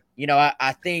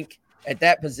 I think at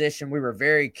that position, we were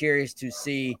very curious to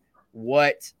see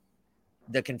what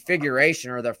the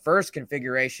configuration or the first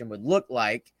configuration would look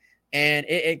like. And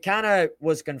it kind of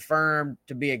was confirmed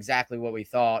to be exactly what we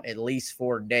thought, at least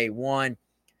for day one.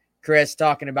 Chris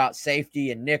talking about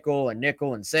safety and nickel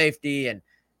and safety and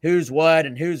who's what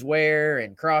and who's where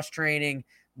and cross-training.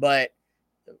 But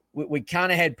we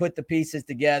kind of had put the pieces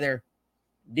together.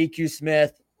 DQ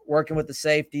Smith working with the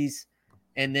safeties.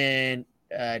 And then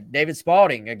David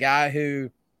Spalding, a guy who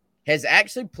has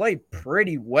actually played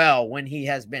pretty well when he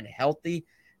has been healthy,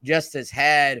 just has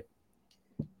had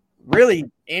really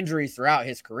injuries throughout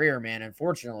his career, man.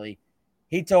 Unfortunately,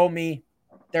 he told me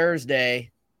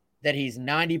Thursday that he's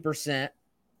 90%,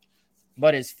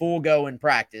 but is full go in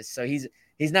practice. So he's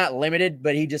not limited,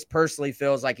 but he just personally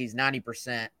feels like he's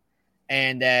 90%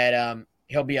 and that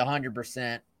he'll be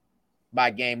 100%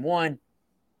 by game one.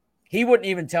 He wouldn't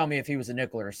even tell me if he was a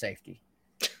nickel or a safety.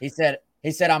 He said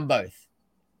I'm both.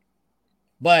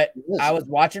 But I was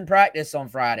watching practice on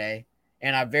Friday,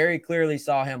 and I very clearly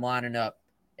saw him lining up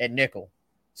at nickel.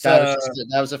 So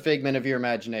that was a figment of your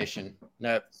imagination.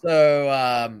 Nope.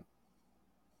 So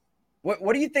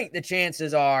what do you think the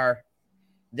chances are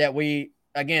that we,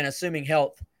 again, assuming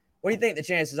health, what do you think the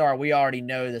chances are we already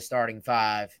know the starting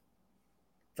five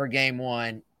for game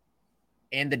one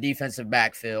in the defensive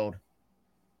backfield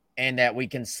and that we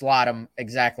can slot them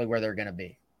exactly where they're going to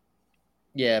be?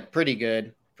 Yeah, pretty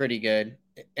good. Pretty good.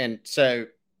 And so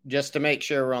just to make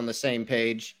sure we're on the same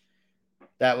page,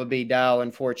 that would be Dow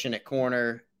and Fortune at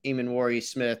corner, Eamon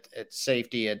Smith at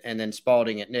safety, and then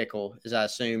Spalding at nickel, as I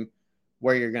assume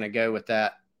where you're going to go with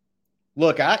that.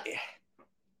 Look, I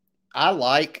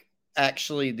like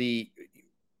actually the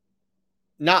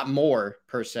not more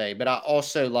per se, but I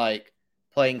also like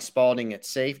playing Spalding at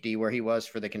safety where he was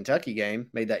for the Kentucky game,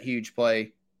 made that huge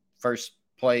play, first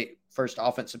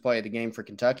offensive play of the game for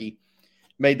Kentucky,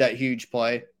 made that huge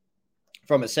play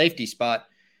from a safety spot.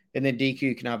 And then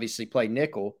DQ can obviously play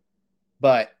nickel,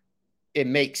 but it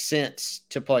makes sense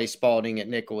to play Spalding at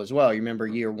nickel as well. You remember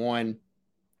year one,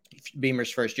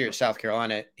 Beamer's first year at South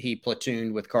Carolina, he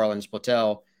platooned with Carlin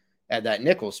Splatel at that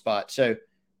nickel spot. So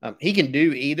he can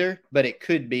do either, but it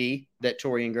could be that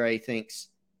Torian Gray thinks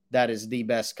that is the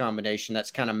best combination.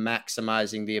 That's kind of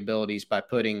maximizing the abilities by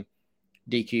putting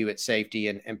DQ at safety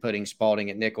and putting Spalding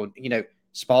at nickel. You know,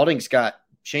 Spalding's got,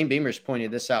 Shane Beamer's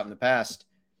pointed this out in the past,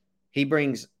 he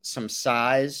brings some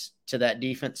size to that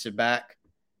defensive back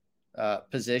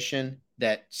position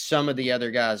that some of the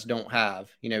other guys don't have.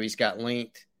 You know, he's got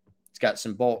length, he's got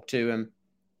some bulk to him,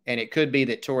 and it could be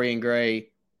that Torian Gray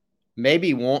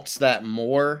maybe wants that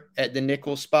more at the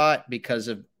nickel spot because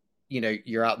of, you know,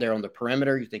 you're out there on the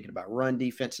perimeter, you're thinking about run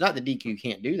defense. Not that DQ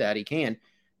can't do that, he can,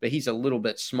 but he's a little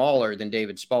bit smaller than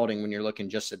David Spalding when you're looking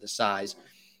just at the size.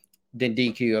 Then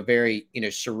DQ, a very, you know,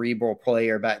 cerebral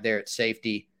player back there at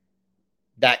safety,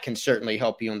 that can certainly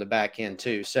help you on the back end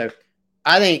too. So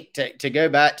I think to go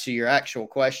back to your actual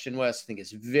question, Wes, I think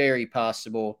it's very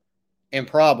possible and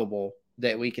probable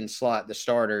that we can slot the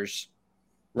starters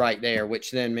right there,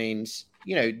 which then means,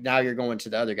 you know, now you're going to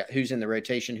the other guy. Who's in the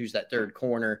rotation? Who's that third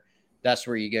corner? That's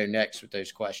where you go next with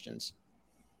those questions.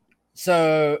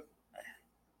 So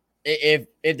if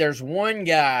there's one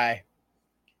guy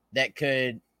that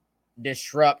could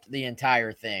disrupt the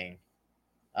entire thing,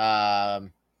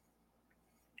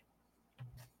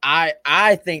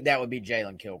 I think that would be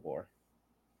Jalen Kilgore.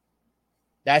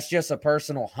 That's just a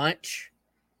personal hunch.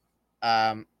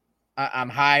 I'm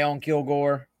high on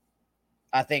Kilgore.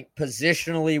 I think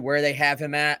positionally where they have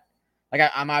him at, like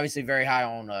I'm obviously very high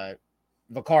on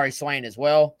Vakari Swain as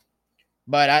well,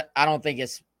 but I don't think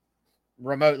it's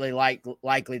remotely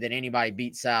likely that anybody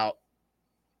beats out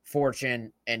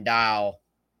Fortune and Dial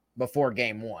before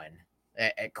game one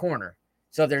at corner.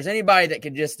 So if there's anybody that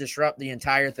could just disrupt the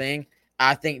entire thing,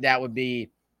 I think that would be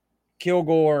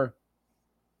Kilgore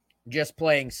just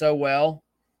playing so well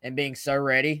and being so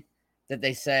ready that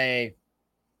they say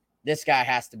this guy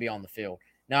has to be on the field.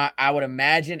 Now, I would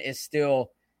imagine it's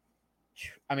still,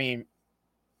 I mean,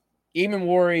 Eamon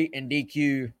Worry and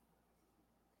DQ,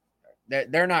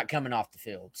 they're not coming off the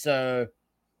field. So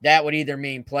that would either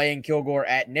mean playing Kilgore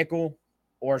at nickel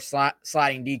or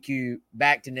sliding DQ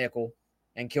back to nickel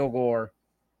and Kilgore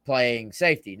playing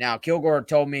safety. Now, Kilgore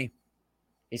told me,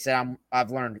 he said,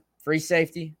 I've learned free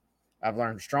safety. I've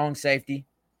learned strong safety,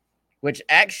 which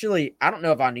actually, I don't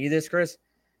know if I knew this, Chris.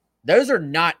 Those are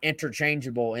not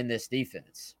interchangeable in this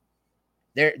defense.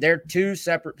 They're two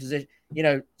separate positions. You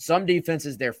know, some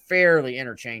defenses, they're fairly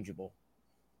interchangeable.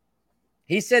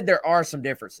 He said there are some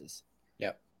differences.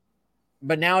 Yep.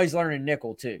 But now he's learning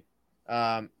nickel too.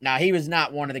 Now, he was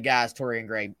not one of the guys Torian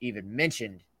Gray even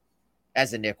mentioned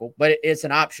as a nickel, but it's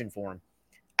an option for him.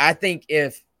 I think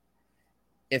if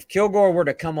Kilgore were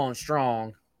to come on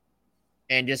strong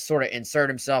and just sort of insert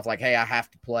himself like, hey, I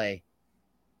have to play,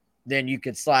 then you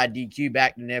could slide DQ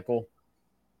back to nickel.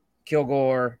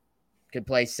 Kilgore could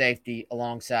play safety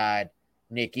alongside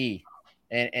Nick E.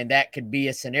 And that could be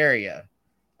a scenario.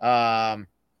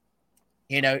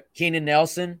 You know, Keenan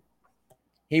Nelson,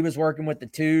 he was working with the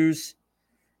twos.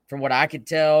 From what I could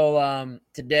tell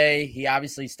today, he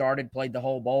obviously played the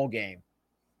whole bowl game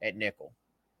at nickel.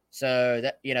 So,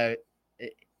 that, you know,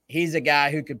 he's a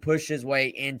guy who could push his way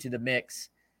into the mix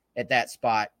at that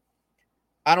spot.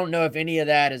 I don't know if any of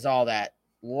that is all that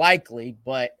likely,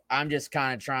 but I'm just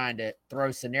kind of trying to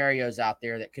throw scenarios out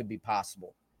there that could be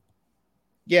possible.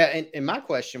 Yeah, and my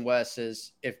question, Wes,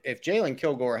 is if Jalen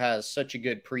Kilgore has such a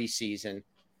good preseason,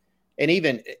 and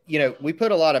even, you know, we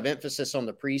put a lot of emphasis on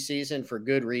the preseason for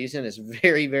good reason. It's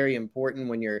very, very important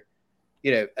when you're,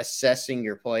 you know, assessing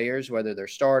your players, whether they're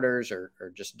starters or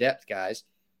just depth guys.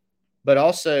 But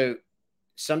also,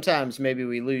 sometimes maybe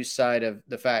we lose sight of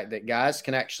the fact that guys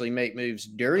can actually make moves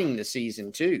during the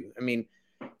season too. I mean,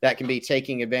 that can be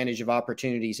taking advantage of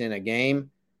opportunities in a game.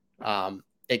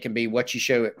 It can be what you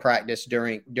show at practice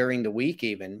during the week,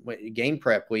 even game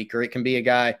prep week, or it can be a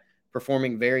guy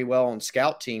performing very well on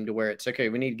scout team to where it's okay,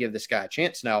 we need to give this guy a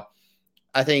chance. Now,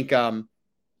 I think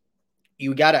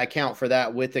you got to account for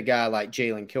that with a guy like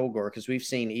Jalen Kilgore, because we've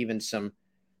seen even some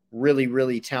really,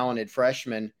 really talented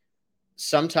freshmen.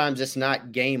 Sometimes it's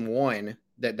not game one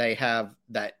that they have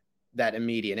that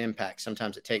immediate impact.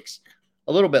 Sometimes it takes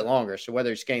a little bit longer. So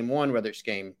whether it's game one, whether it's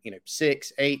game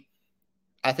 6, 8,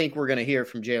 I think we're going to hear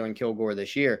from Jalen Kilgore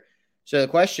this year. So the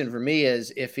question for me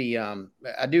is if he I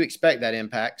do expect that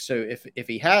impact. So if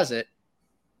he has it,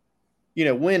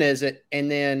 when is it? And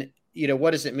then,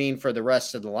 what does it mean for the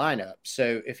rest of the lineup?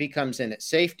 So if he comes in at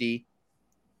safety,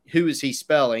 who is he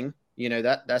spelling?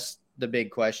 That's the big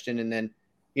question. And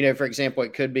then, for example,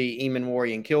 it could be Eamon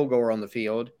Worry and Kilgore on the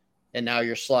field, and now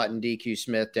you're slotting DQ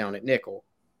Smith down at nickel.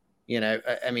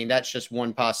 I mean, that's just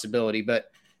one possibility.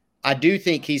 But I do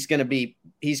think he's going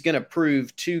to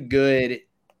prove too good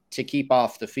to keep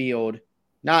off the field.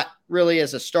 Not really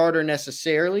as a starter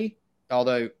necessarily,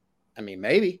 although, I mean,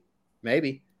 maybe.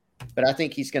 But I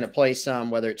think he's going to play some,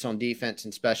 whether it's on defense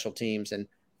and special teams. And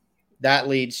that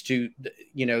leads to,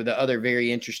 the other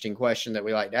very interesting question that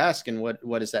we like to ask. And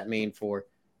what does that mean for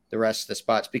the rest of the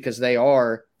spots? Because they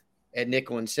are at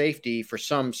nickel and safety for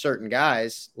some certain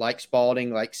guys like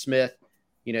Spalding, like Smith.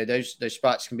 Those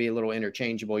spots can be a little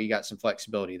interchangeable. You got some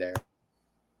flexibility there.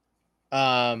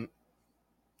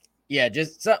 Yeah,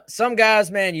 just some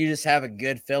guys, man, you just have a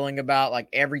good feeling about. Like,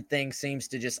 everything seems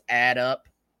to just add up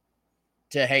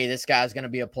to, hey, this guy's going to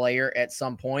be a player at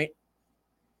some point.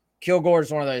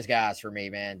 Kilgore's one of those guys for me,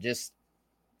 man. Just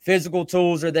physical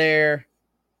tools are there.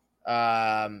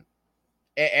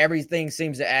 Everything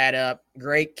seems to add up.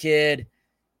 Great kid,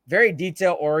 very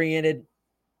detail oriented.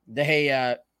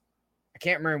 I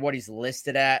can't remember what he's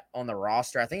listed at on the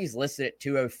roster. I think he's listed at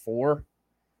 204,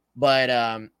 but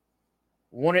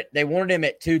they wanted him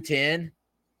at 210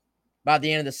 by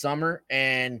the end of the summer,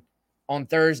 and on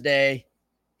Thursday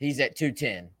he's at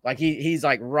 210. Like he's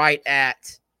like right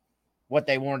at what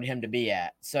they wanted him to be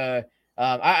at. So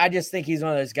I just think he's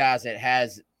one of those guys that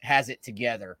has it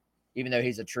together, even though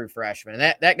he's a true freshman.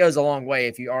 And that goes a long way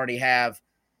if you already have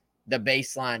the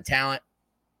baseline talent.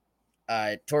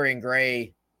 Torian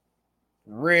Gray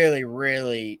really,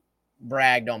 really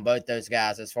bragged on both those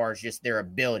guys as far as just their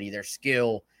ability, their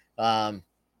skill.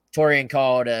 Torian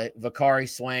called Vakari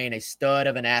Swain a stud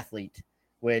of an athlete,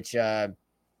 which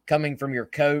coming from your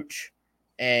coach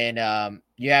and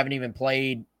you haven't even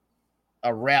played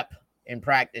a rep in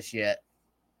practice yet,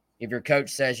 if your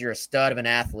coach says you're a stud of an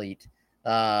athlete,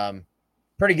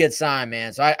 pretty good sign,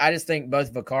 man. So I just think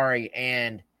both Vakari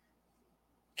and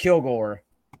Kilgore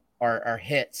are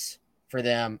hits for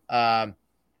them.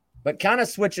 But kind of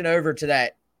switching over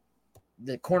to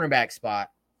the cornerback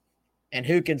spot and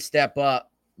who can step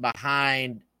up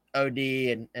behind OD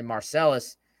and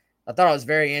Marcellus, I thought it was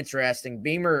very interesting.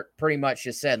 Beamer pretty much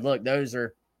just said, look, those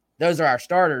are our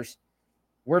starters.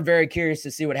 We're very curious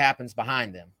to see what happens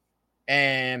behind them.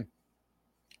 And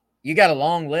you got a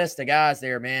long list of guys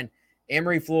there, man.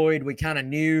 Emory Floyd, we kind of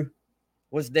knew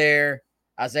was there.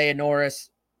 Isaiah Norris,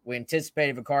 we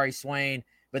anticipated Vakari Swain.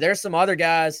 But there's some other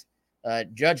guys.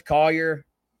 Judge Collier,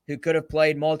 who could have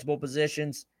played multiple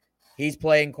positions. He's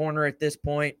playing corner at this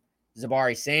point.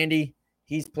 Zabari Sandy,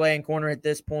 he's playing corner at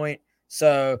this point.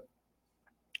 So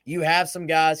you have some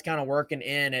guys kind of working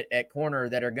in at corner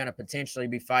that are going to potentially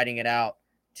be fighting it out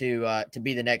to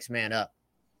be the next man up.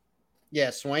 Yeah,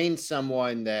 Swain's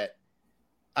someone that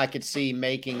I could see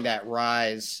making that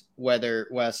rise, whether,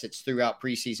 Wes, it's throughout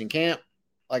preseason camp,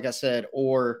 like I said,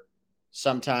 or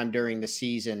sometime during the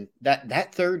season.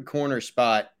 That third corner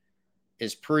spot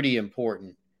is pretty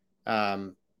important.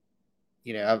 I've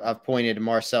pointed to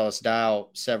Marcellus Dial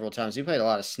several times. He played a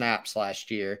lot of snaps last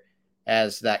year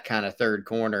as that kind of third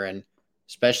corner, and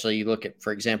especially you look at,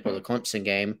 for example, the Clemson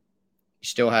game. You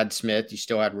still had Smith, you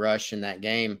still had Rush in that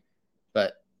game,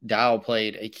 but Dial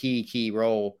played a key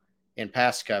role in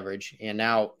pass coverage, and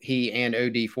now he and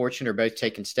OD Fortune are both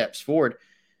taking steps forward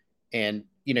and,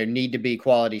 need to be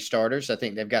quality starters. I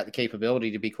think they've got the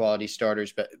capability to be quality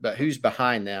starters, but who's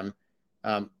behind them?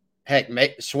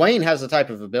 Swain has the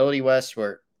type of ability, Wes,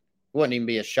 where it wouldn't even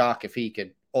be a shock if he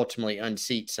could ultimately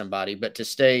unseat somebody, but to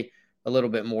stay a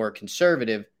little bit more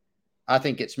conservative, I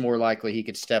think it's more likely he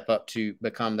could step up to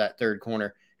become that third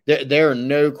corner. There are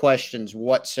no questions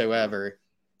whatsoever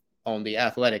on the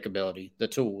athletic ability, the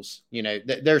tools.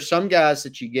 There's some guys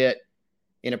that you get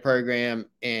in a program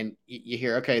and you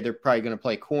hear, okay, they're probably going to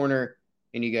play corner,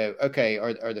 and you go, okay,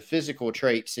 are the physical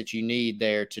traits that you need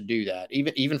there to do that?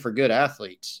 Even for good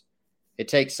athletes, it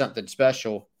takes something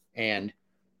special, and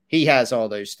he has all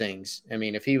those things. I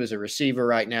mean, if he was a receiver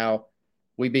right now,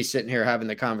 we'd be sitting here having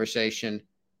the conversation,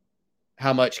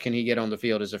 how much can he get on the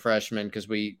field as a freshman? Because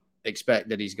we expect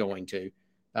that he's going to.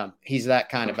 He's that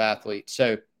kind of athlete.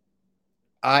 So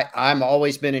I'm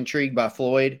always been intrigued by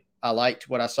Floyd. I liked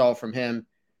what I saw from him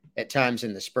at times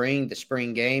in the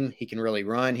spring game. He can really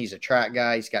run. He's a track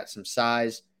guy. He's got some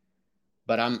size.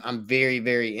 But I'm very,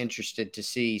 very interested to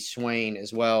see Swain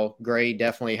as well. Gray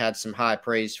definitely had some high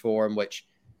praise for him, which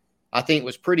I think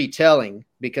was pretty telling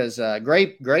because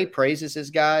Gray praises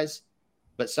his guys,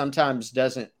 but sometimes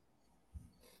doesn't.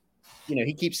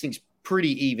 He keeps things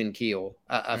pretty even keel,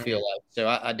 I feel like. So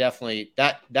I definitely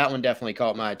that one definitely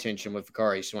caught my attention with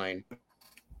Vakari Swain.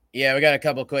 Yeah, we got a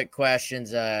couple quick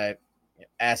questions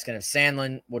asking if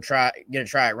Sandlin will get a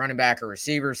try at running back or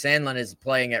receiver. Sandlin is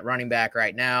playing at running back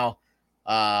right now.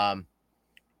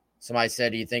 Somebody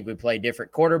said, do you think we play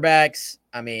different quarterbacks?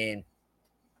 I mean,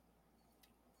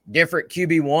 different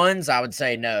QB1s, I would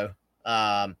say no.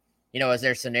 Is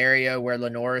there a scenario where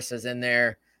Lenoris is in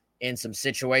there in some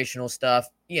situational stuff?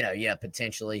 Yeah,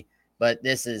 potentially. But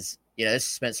this is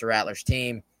Spencer Rattler's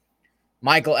team.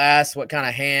 Michael asks what kind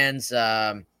of hands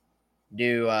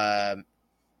do I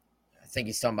think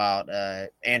he's talking about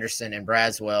Anderson and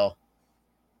Braswell.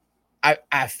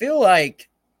 I feel like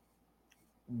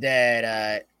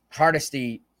that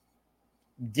Hardesty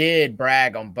did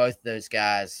brag on both those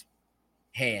guys'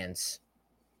 hands.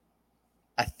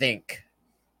 I think.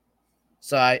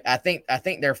 So I think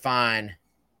they're fine.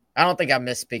 I don't think I'm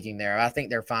misspeaking there. I think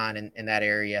they're fine in that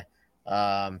area.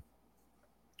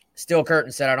 Still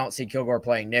Curtin said, I don't see Kilgore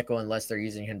playing nickel unless they're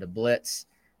using him to blitz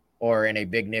or in a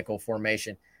big nickel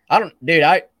formation. I don't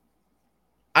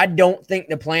think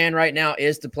the plan right now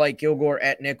is to play Kilgore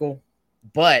at nickel,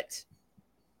 but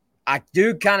I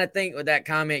do kind of think with that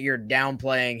comment, you're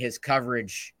downplaying his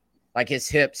coverage, like his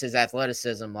hips, his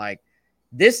athleticism. Like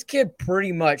this kid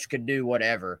pretty much could do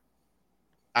whatever.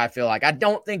 I feel like I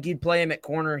don't think you'd play him at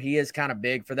corner. He is kind of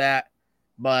big for that,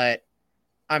 but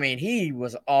I mean, he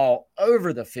was all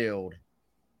over the field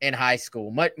in high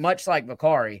school, much like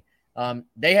Vakari.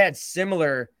 They had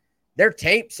similar – their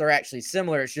tapes are actually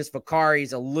similar. It's just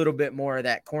Vakari's a little bit more of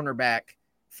that cornerback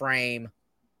frame,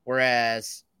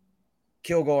 whereas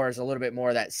Kilgore is a little bit more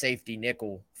of that safety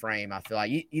nickel frame, I feel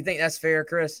like. You think that's fair,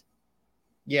 Chris?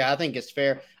 Yeah, I think it's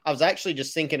fair. I was actually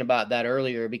just thinking about that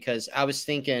earlier because I was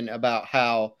thinking about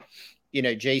how,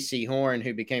 J.C. Horn,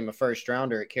 who became a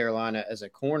first-rounder at Carolina as a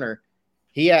corner,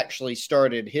 he actually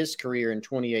started his career in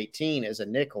 2018 as a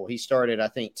nickel. He started, I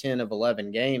think, 10 of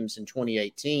 11 games in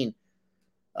 2018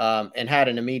 and had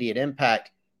an immediate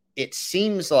impact. It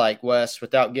seems like, Wes,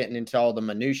 without getting into all the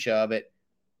minutia of it,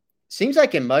 seems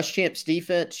like in Muschamp's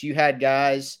defense, you had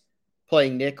guys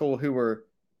playing nickel who were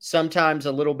sometimes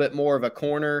a little bit more of a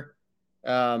corner,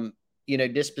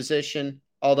 disposition,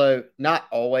 although not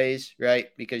always, right?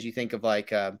 Because you think of like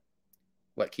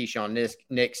Keyshawn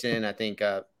Nixon, I think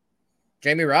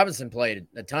Jamie Robinson played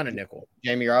a ton of nickel.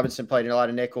 Jamie Robinson played a lot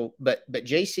of nickel, but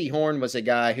J.C. Horn was a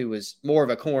guy who was more of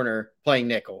a corner playing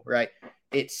nickel, right?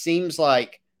 It seems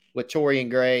like with Torian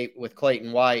Gray, with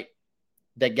Clayton White,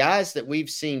 the guys that we've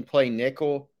seen play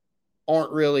nickel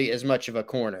aren't really as much of a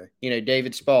corner.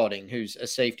 David Spalding, who's a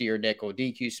safety or nickel,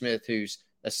 DQ Smith, who's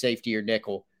a safety or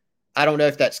nickel. I don't know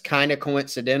if that's kind of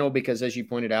coincidental because, as you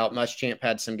pointed out, Muschamp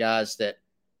had some guys that,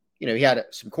 he had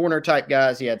some corner type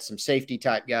guys, he had some safety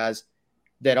type guys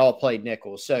that all played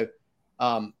nickel. So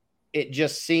it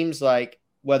just seems like,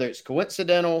 whether it's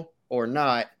coincidental or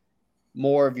not,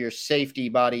 more of your safety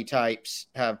body types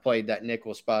have played that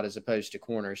nickel spot as opposed to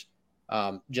corners,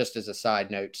 just as a side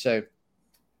note. So,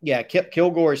 yeah,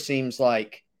 Kilgore seems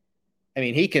like,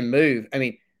 he can move.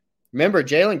 Remember,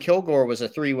 Jalen Kilgore was a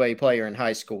three-way player in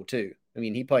high school too.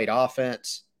 He played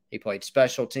offense, he played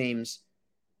special teams.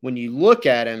 When you look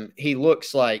at him, he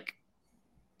looks like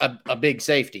a big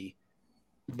safety,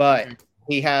 but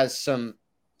he has some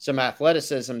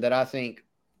athleticism that I think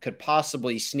could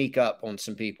possibly sneak up on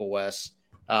some people, Wes.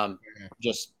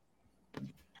 Just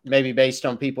maybe based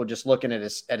on people just looking at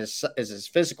his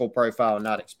physical profile and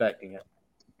not expecting it.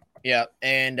 Yeah,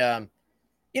 and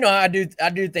I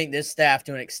do think this staff,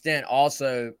 to an extent,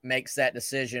 also makes that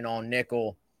decision on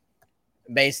nickel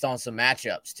based on some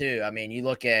matchups too. You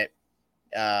look at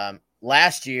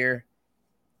last year,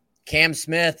 Cam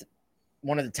Smith,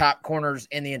 one of the top corners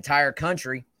in the entire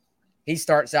country, he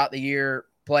starts out the year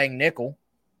playing nickel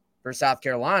for South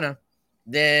Carolina.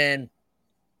 Then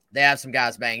they have some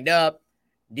guys banged up.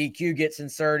 DQ gets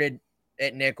inserted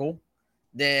at nickel.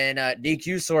 Then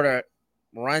DQ sort of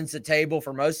runs the table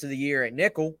for most of the year at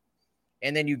nickel.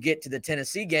 And then you get to the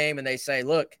Tennessee game and they say,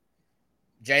 look,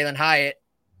 Jalen Hyatt,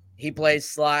 he plays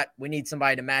slot. We need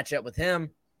somebody to match up with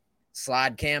him.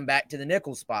 Slide Cam back to the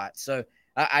nickel spot. So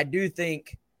I do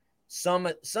think some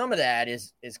of that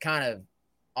is kind of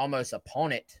almost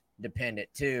opponent dependent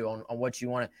too on what you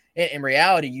want to. In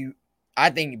reality, I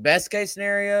think best case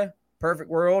scenario, perfect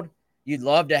world, you'd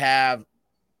love to have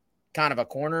kind of a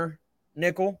corner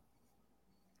nickel,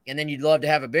 and then you'd love to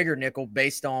have a bigger nickel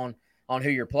based on who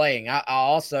you're playing. I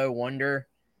also wonder,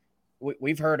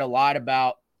 we've heard a lot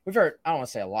about, I don't want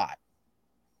to say a lot.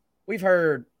 We've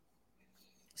heard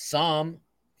some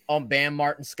on Bam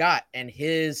Martin Scott and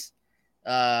his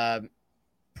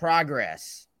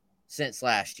progress since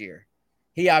last year.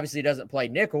 He obviously doesn't play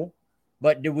nickel,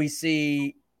 but do we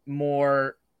see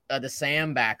more of the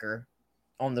Sam backer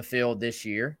on the field this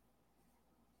year,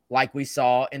 like we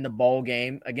saw in the bowl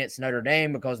game against Notre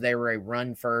Dame, because they were a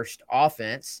run-first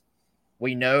offense?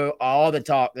 We know all the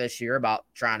talk this year about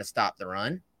trying to stop the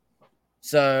run.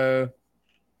 So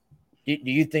do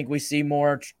you think we see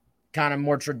more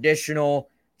traditional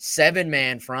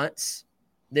 7-man fronts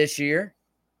this year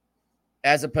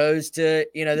as opposed to,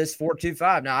 this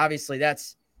 4-2-5? Now, obviously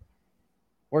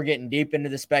we're getting deep into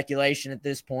the speculation at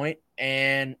this point,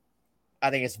 and I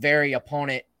think it's very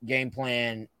opponent game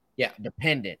plan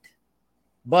dependent.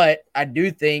 But I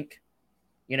do think,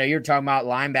 you're talking about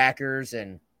linebackers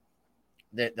and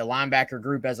the linebacker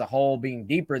group as a whole being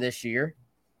deeper this year.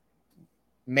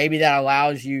 Maybe that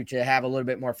allows you to have a little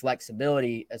bit more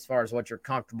flexibility as far as what you're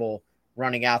comfortable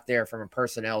running out there from a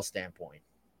personnel standpoint.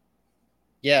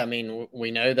 Yeah,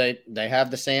 we know they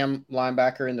have the Sam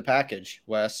linebacker in the package,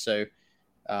 Wes. So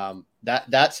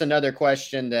that's another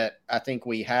question that I think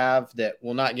we have that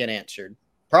will not get answered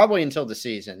probably until the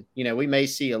season. We may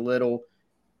see a little,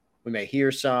 we may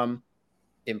hear some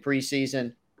in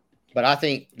preseason, but I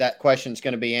think that question is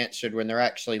going to be answered when they're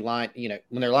actually when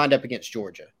they're lined up against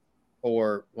Georgia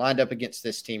or lined up against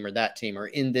this team or that team, or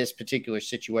in this particular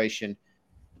situation.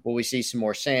 Will we see some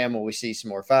more Sam? Will we see some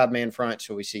more 5-man fronts?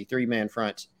 Will we see 3-man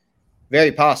fronts?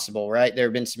 Very possible, right? There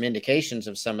have been some indications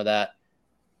of some of that,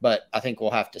 but I think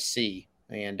we'll have to see.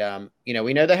 And,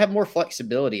 we know they have more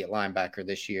flexibility at linebacker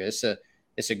this year. It's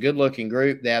a good-looking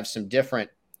group. They have some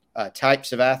different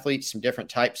types of athletes, some different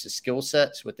types of skill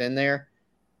sets within there.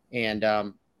 And,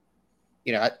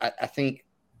 I think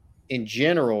in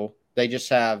general, they just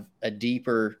have a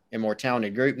deeper and more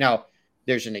talented group. Now,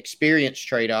 there's an experience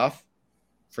trade-off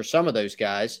for some of those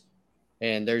guys,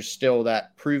 and there's still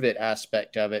that prove-it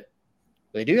aspect of it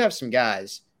They do have some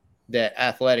guys that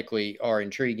athletically are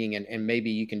intriguing and maybe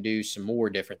you can do some more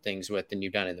different things with than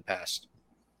you've done in the past.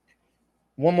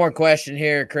 One more question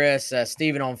here, Chris.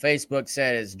 Steven on Facebook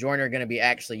said, is Joyner going to be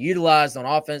actually utilized on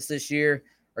offense this year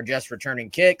or just returning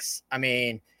kicks? I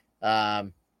mean, I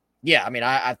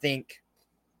think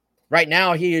right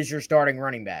now he is your starting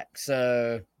running back.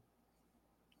 So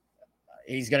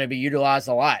he's going to be utilized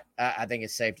a lot, I think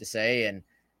it's safe to say. And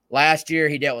last year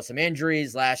he dealt with some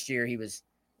injuries. Last year he was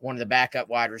one of the backup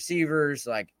wide receivers.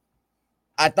 Like,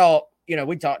 I thought,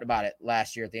 we talked about it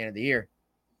last year at the end of the year.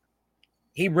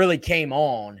 He really came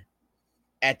on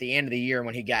at the end of the year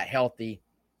when he got healthy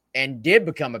and did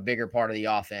become a bigger part of the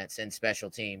offense and special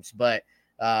teams. But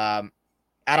I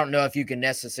don't know if you can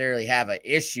necessarily have an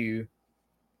issue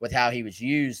with how he was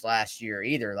used last year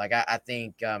either. Like, I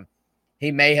think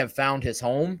he may have found his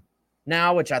home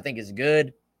now, which I think is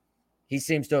good. He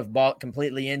seems to have bought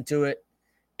completely into it.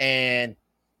 And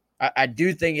I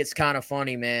do think it's kind of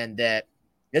funny, man, that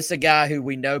this is a guy who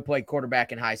we know played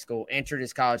quarterback in high school, entered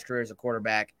his college career as a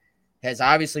quarterback, has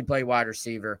obviously played wide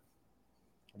receiver.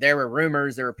 There were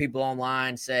rumors, there were people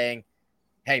online saying,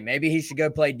 hey, maybe he should go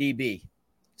play DB.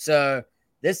 So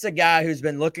this is a guy who's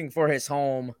been looking for his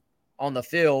home on the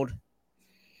field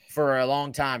for a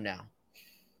long time now.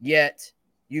 Yet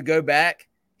you go back,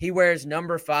 he wears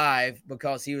number 5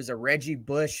 because he was a Reggie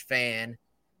Bush fan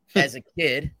as a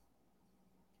kid.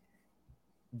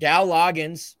 Dow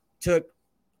Loggins took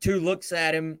 2 looks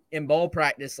at him in bowl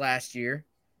practice last year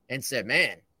and said,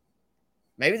 man,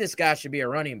 maybe this guy should be a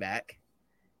running back.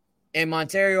 And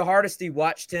Montario Hardesty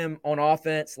watched him on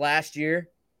offense last year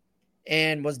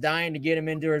and was dying to get him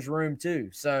into his room too.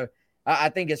 So I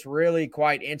think it's really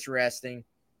quite interesting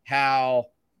how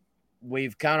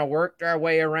we've kind of worked our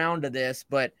way around to this,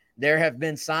 but there have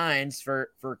been signs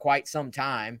for quite some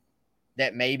time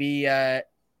that maybe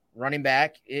running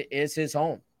back is his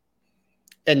home.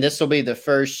 And this will be the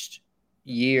first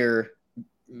year,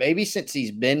 maybe since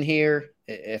he's been here,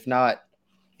 if not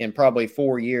in probably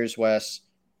 4 years, Wes,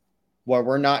 where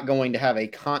we're not going to have a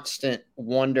constant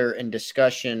wonder and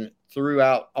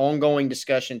ongoing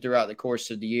discussion throughout the course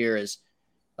of the year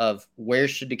of where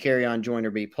should Dakereon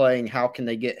Joyner be playing? How can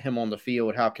they get him on the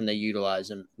field? How can they utilize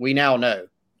him? We now know.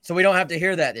 So we don't have to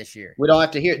hear that this year. We don't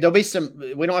have to hear. There'll be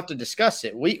we don't have to discuss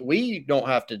it. We don't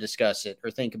have to discuss it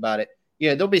or think about it.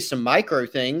 There'll be some micro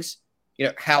things.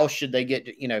 How should they get?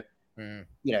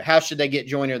 How should they get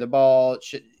Joyner the ball?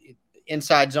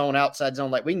 Inside zone, outside zone.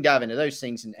 Like, we can dive into those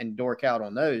things and dork out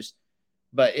on those.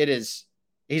 But he's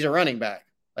a running back.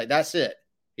 Like, that's it.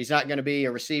 He's not going to be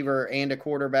a receiver and a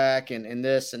quarterback and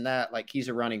this and that. Like, he's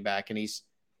a running back and he's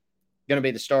going to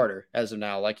be the starter as of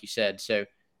now, like you said. So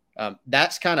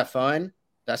that's kind of fun.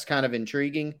 That's kind of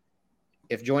intriguing.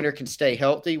 If Joyner can stay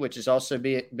healthy, which has also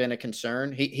been a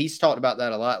concern, he's talked about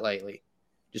that a lot lately,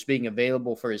 just being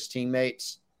available for his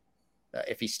teammates.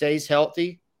 If he stays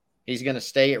healthy, he's going to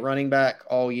stay at running back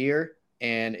all year,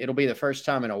 and it'll be the first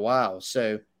time in a while.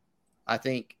 So I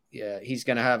think he's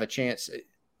going to have a chance.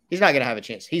 He's not going to have a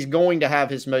chance. He's going to have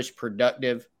his most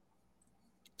productive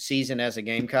season as a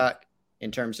Gamecock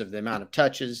in terms of the amount of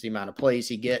touches, the amount of plays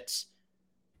he gets.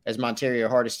 As Montario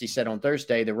Hardesty said on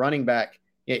Thursday, the running back,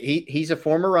 he's a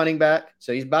former running back,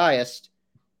 so he's biased.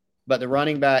 But the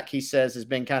running back, he says, has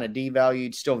been kind of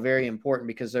devalued, still very important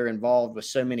because they're involved with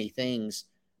so many things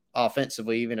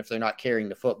offensively, even if they're not carrying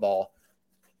the football.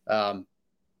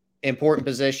 Important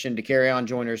position. Dakereon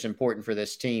Joyner is important for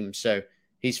this team. So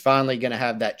he's finally going to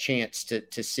have that chance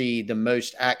to see the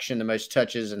most action, the most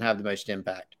touches, and have the most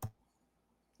impact.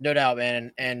 No doubt,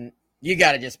 man. And you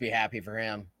got to just be happy for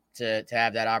him to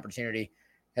have that opportunity.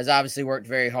 Has obviously worked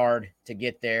very hard to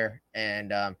get there.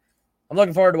 And I'm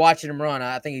looking forward to watching him run.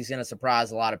 I think he's going to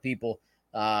surprise a lot of people.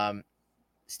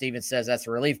 Steven says that's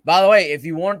a relief. By the way, if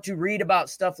you want to read about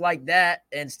stuff like that,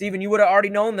 and Steven, you would have already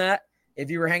known that if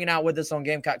you were hanging out with us on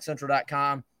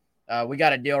GamecockCentral.com. We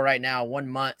got a deal right now, 1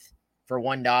 month for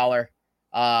 $1.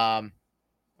 I'm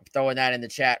throwing that in the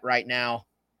chat right now.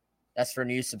 That's for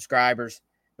new subscribers.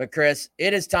 But, Chris,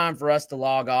 it is time for us to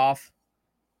log off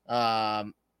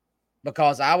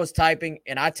because I was typing,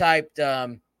 and I typed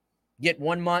get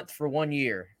 1 month for 1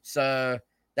 year. So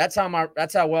that's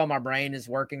how well my brain is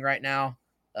working right now.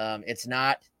 It's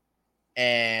not.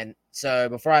 And so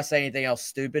before I say anything else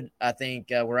stupid, I think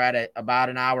we're at about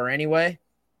an hour anyway.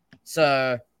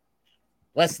 So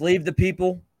let's leave the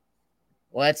people.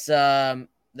 Let's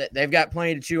they've got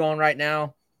plenty to chew on right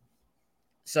now.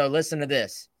 So listen to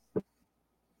this.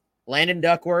 Landon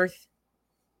Duckworth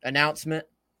announcement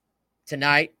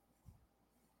tonight,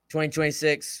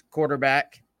 2026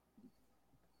 quarterback.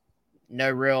 No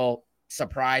real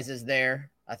surprises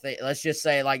there. I think let's just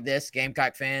say it like this: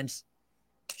 Gamecock fans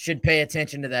should pay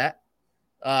attention to that.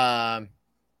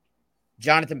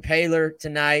 Jonathan Paylor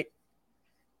tonight.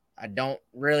 I don't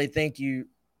really think you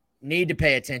need to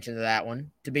pay attention to that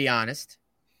one, to be honest.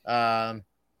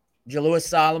 Jalewis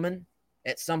Solomon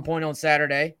at some point on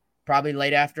Saturday, probably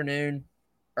late afternoon,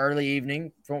 early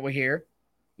evening, from what we hear.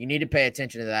 You need to pay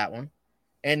attention to that one.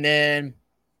 And then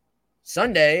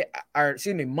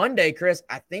Monday, Chris,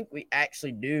 I think we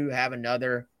actually do have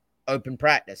another open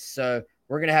practice. So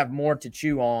we're going to have more to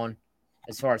chew on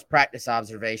as far as practice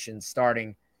observations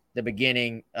starting the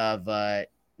beginning of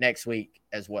next week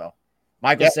as well.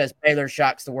 Michael says Baylor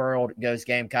shocks the world, goes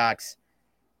Gamecocks.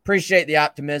 Appreciate the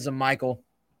optimism, Michael.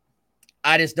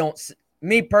 I just don't –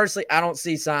 me personally, I don't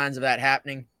see signs of that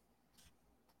happening.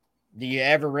 Do you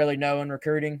ever really know in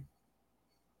recruiting?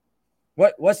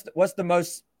 What's the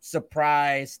most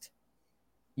surprised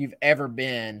you've ever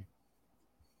been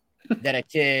that a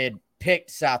kid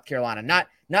picked South Carolina? Not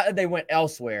that they went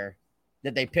elsewhere,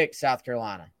 that they picked South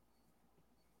Carolina.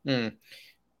 The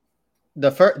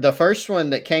first one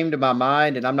that came to my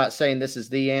mind, and I'm not saying this is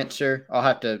the answer. I'll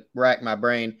have to rack my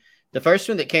brain. The first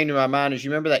one that came to my mind is,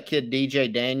 you remember that kid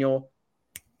DJ Daniel?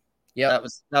 Yeah,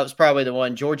 that was probably the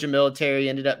one. Georgia military,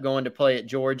 ended up going to play at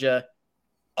Georgia.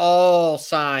 All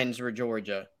signs were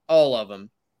Georgia, all of them.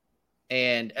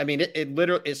 And I mean, it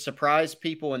literally surprised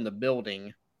people in the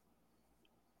building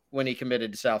when he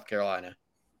committed to South Carolina.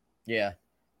 Yeah.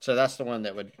 So that's the one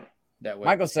that would.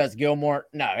 Michael says Gilmore.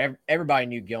 No, everybody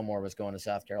knew Gilmore was going to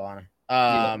South Carolina.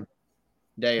 By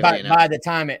the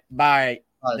time it happened,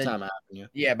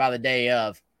 yeah, by the day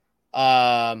of.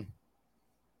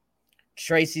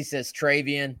 Tracy says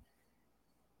Travian.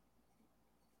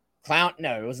 No,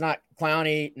 it was not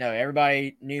Clowney. No,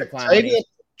 everybody knew Clowney.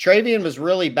 Travian was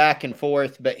really back and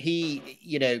forth, but he,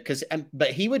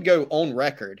 but he would go on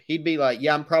record. He'd be like,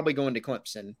 "Yeah, I'm probably going to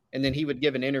Clemson," and then he would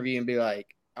give an interview and be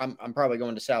like, "I'm probably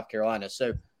going to South Carolina."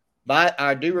 So,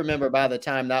 I do remember by the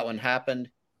time that one happened,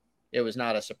 it was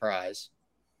not a surprise.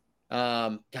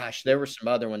 Gosh, there were some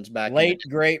other ones back. Late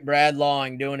great Brad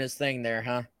Lawing doing his thing there,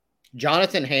 huh?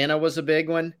 Jonathan Hanna was a big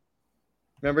one.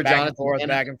 Remember Jonathan?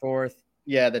 Back and forth.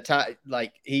 Yeah, the time,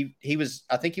 like he was.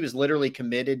 I think he was literally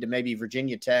committed to maybe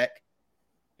Virginia Tech,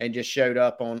 and just showed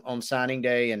up on signing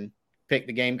day and picked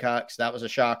the Gamecocks. That was a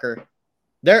shocker.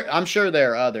 I'm sure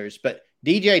there are others, but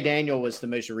DJ Daniel was the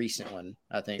most recent one,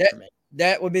 I think, for me.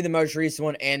 That would be the most recent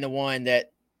one, and the one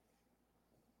that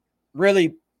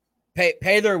really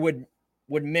Paylor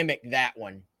would mimic that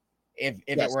one if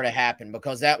it were to happen,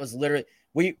 because that was literally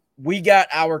we got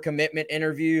our commitment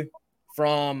interview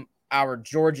from our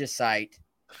Georgia site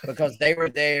because they were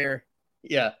there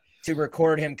to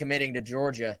record him committing to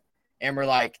Georgia, and we're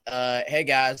like, hey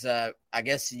guys, I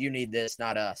guess you need this,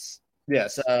 not us.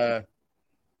 Yes. So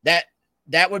that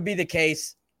would be the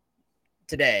case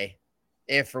today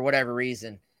if for whatever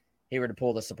reason he were to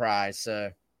pull the surprise.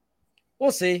 So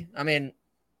we'll see. I mean,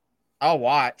 I'll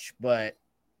watch, but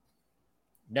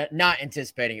not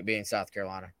anticipating it being South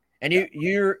Carolina. And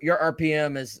your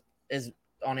RPM is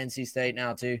on NC State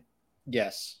now too.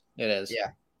 Yes, it is.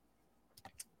 Yeah.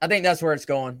 I think that's where it's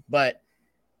going, but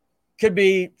should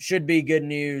be good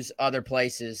news other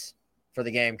places for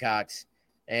the Gamecocks.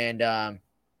 And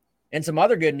some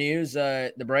other good news,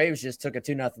 the Braves just took a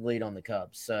 2-0 lead on the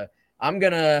Cubs. So I'm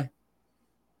going to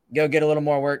go get a little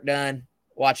more work done,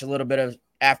 watch a little bit of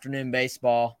afternoon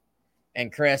baseball.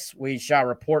 And Chris, we shall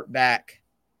report back,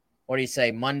 what do you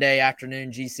say, Monday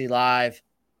afternoon GC Live,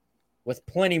 with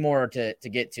plenty more to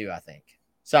get to, I think.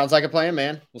 Sounds like a plan,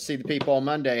 man. We'll see the people on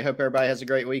Monday. Hope everybody has a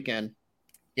great weekend.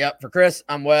 Yep. For Chris,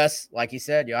 I'm Wes. Like you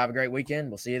said, you'll have a great weekend.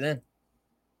 We'll see you then.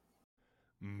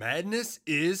 Madness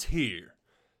is here.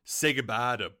 Say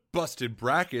goodbye to busted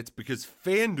brackets because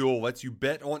FanDuel lets you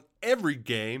bet on every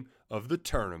game of the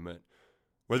tournament.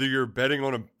 Whether you're betting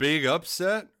on a big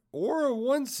upset or a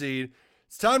 1 seed,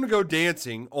 it's time to go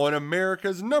dancing on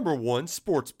America's #1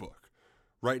 sportsbook.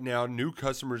 Right now, new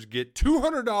customers get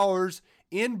 $200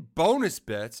 in bonus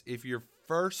bets if your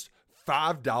first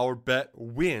 $5 bet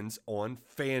wins on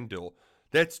FanDuel.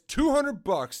 That's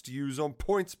 $200 to use on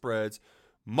point spreads,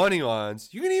 money lines.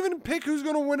 You can even pick who's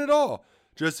going to win it all.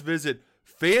 Just visit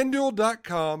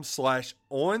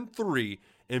FanDuel.com/on3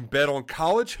 and bet on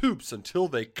college hoops until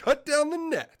they cut down the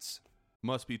nets.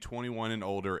 Must be 21 and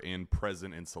older and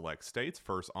present in select states.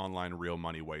 First online real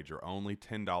money wager only.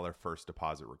 $10 first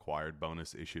deposit required.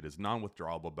 Bonus issued as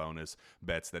non-withdrawable bonus.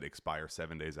 Bets that expire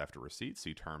 7 days after receipt.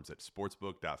 See terms at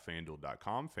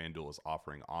sportsbook.fanduel.com. FanDuel is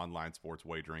offering online sports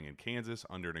wagering in Kansas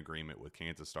under an agreement with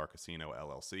Kansas Star Casino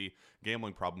LLC.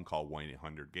 Gambling problem? Call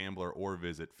 1-800-GAMBLER or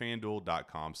visit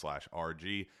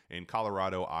fanduel.com/RG. In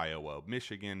Colorado, Iowa,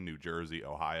 Michigan, New Jersey,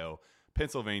 Ohio,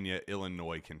 Pennsylvania,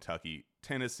 Illinois, Kentucky,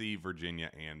 Tennessee,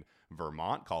 Virginia, and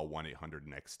Vermont. Call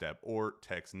 1-800-NEXT-STEP or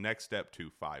text NEXT STEP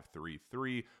to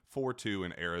 53342.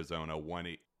 In Arizona,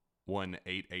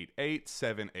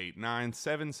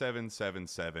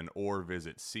 1-888-789-7777 or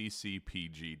visit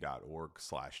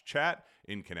ccpg.org/chat.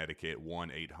 In Connecticut,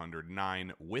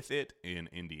 1-800-9-WITH-IT. In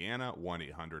Indiana,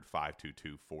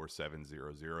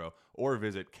 1-800-522-4700 or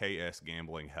visit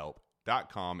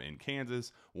ksgamblinghelp.com. In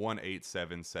Kansas,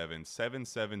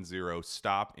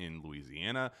 1-877-770-STOP. In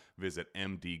Louisiana, visit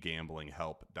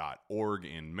mdgamblinghelp.org.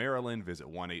 In Maryland, visit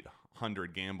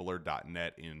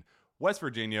 1-800-gambler.net. In West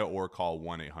Virginia, or call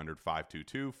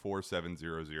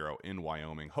 1-800-522-4700. In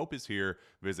Wyoming, hope is here.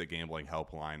 Visit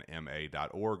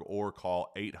gamblinghelplinema.org or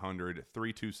call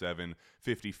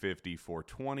 800-327-5050 for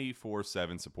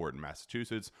 24/7 support in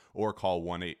Massachusetts, or call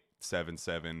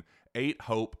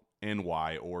 1-877-8-HOPE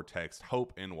NY or text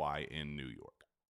HOPE NY in New York.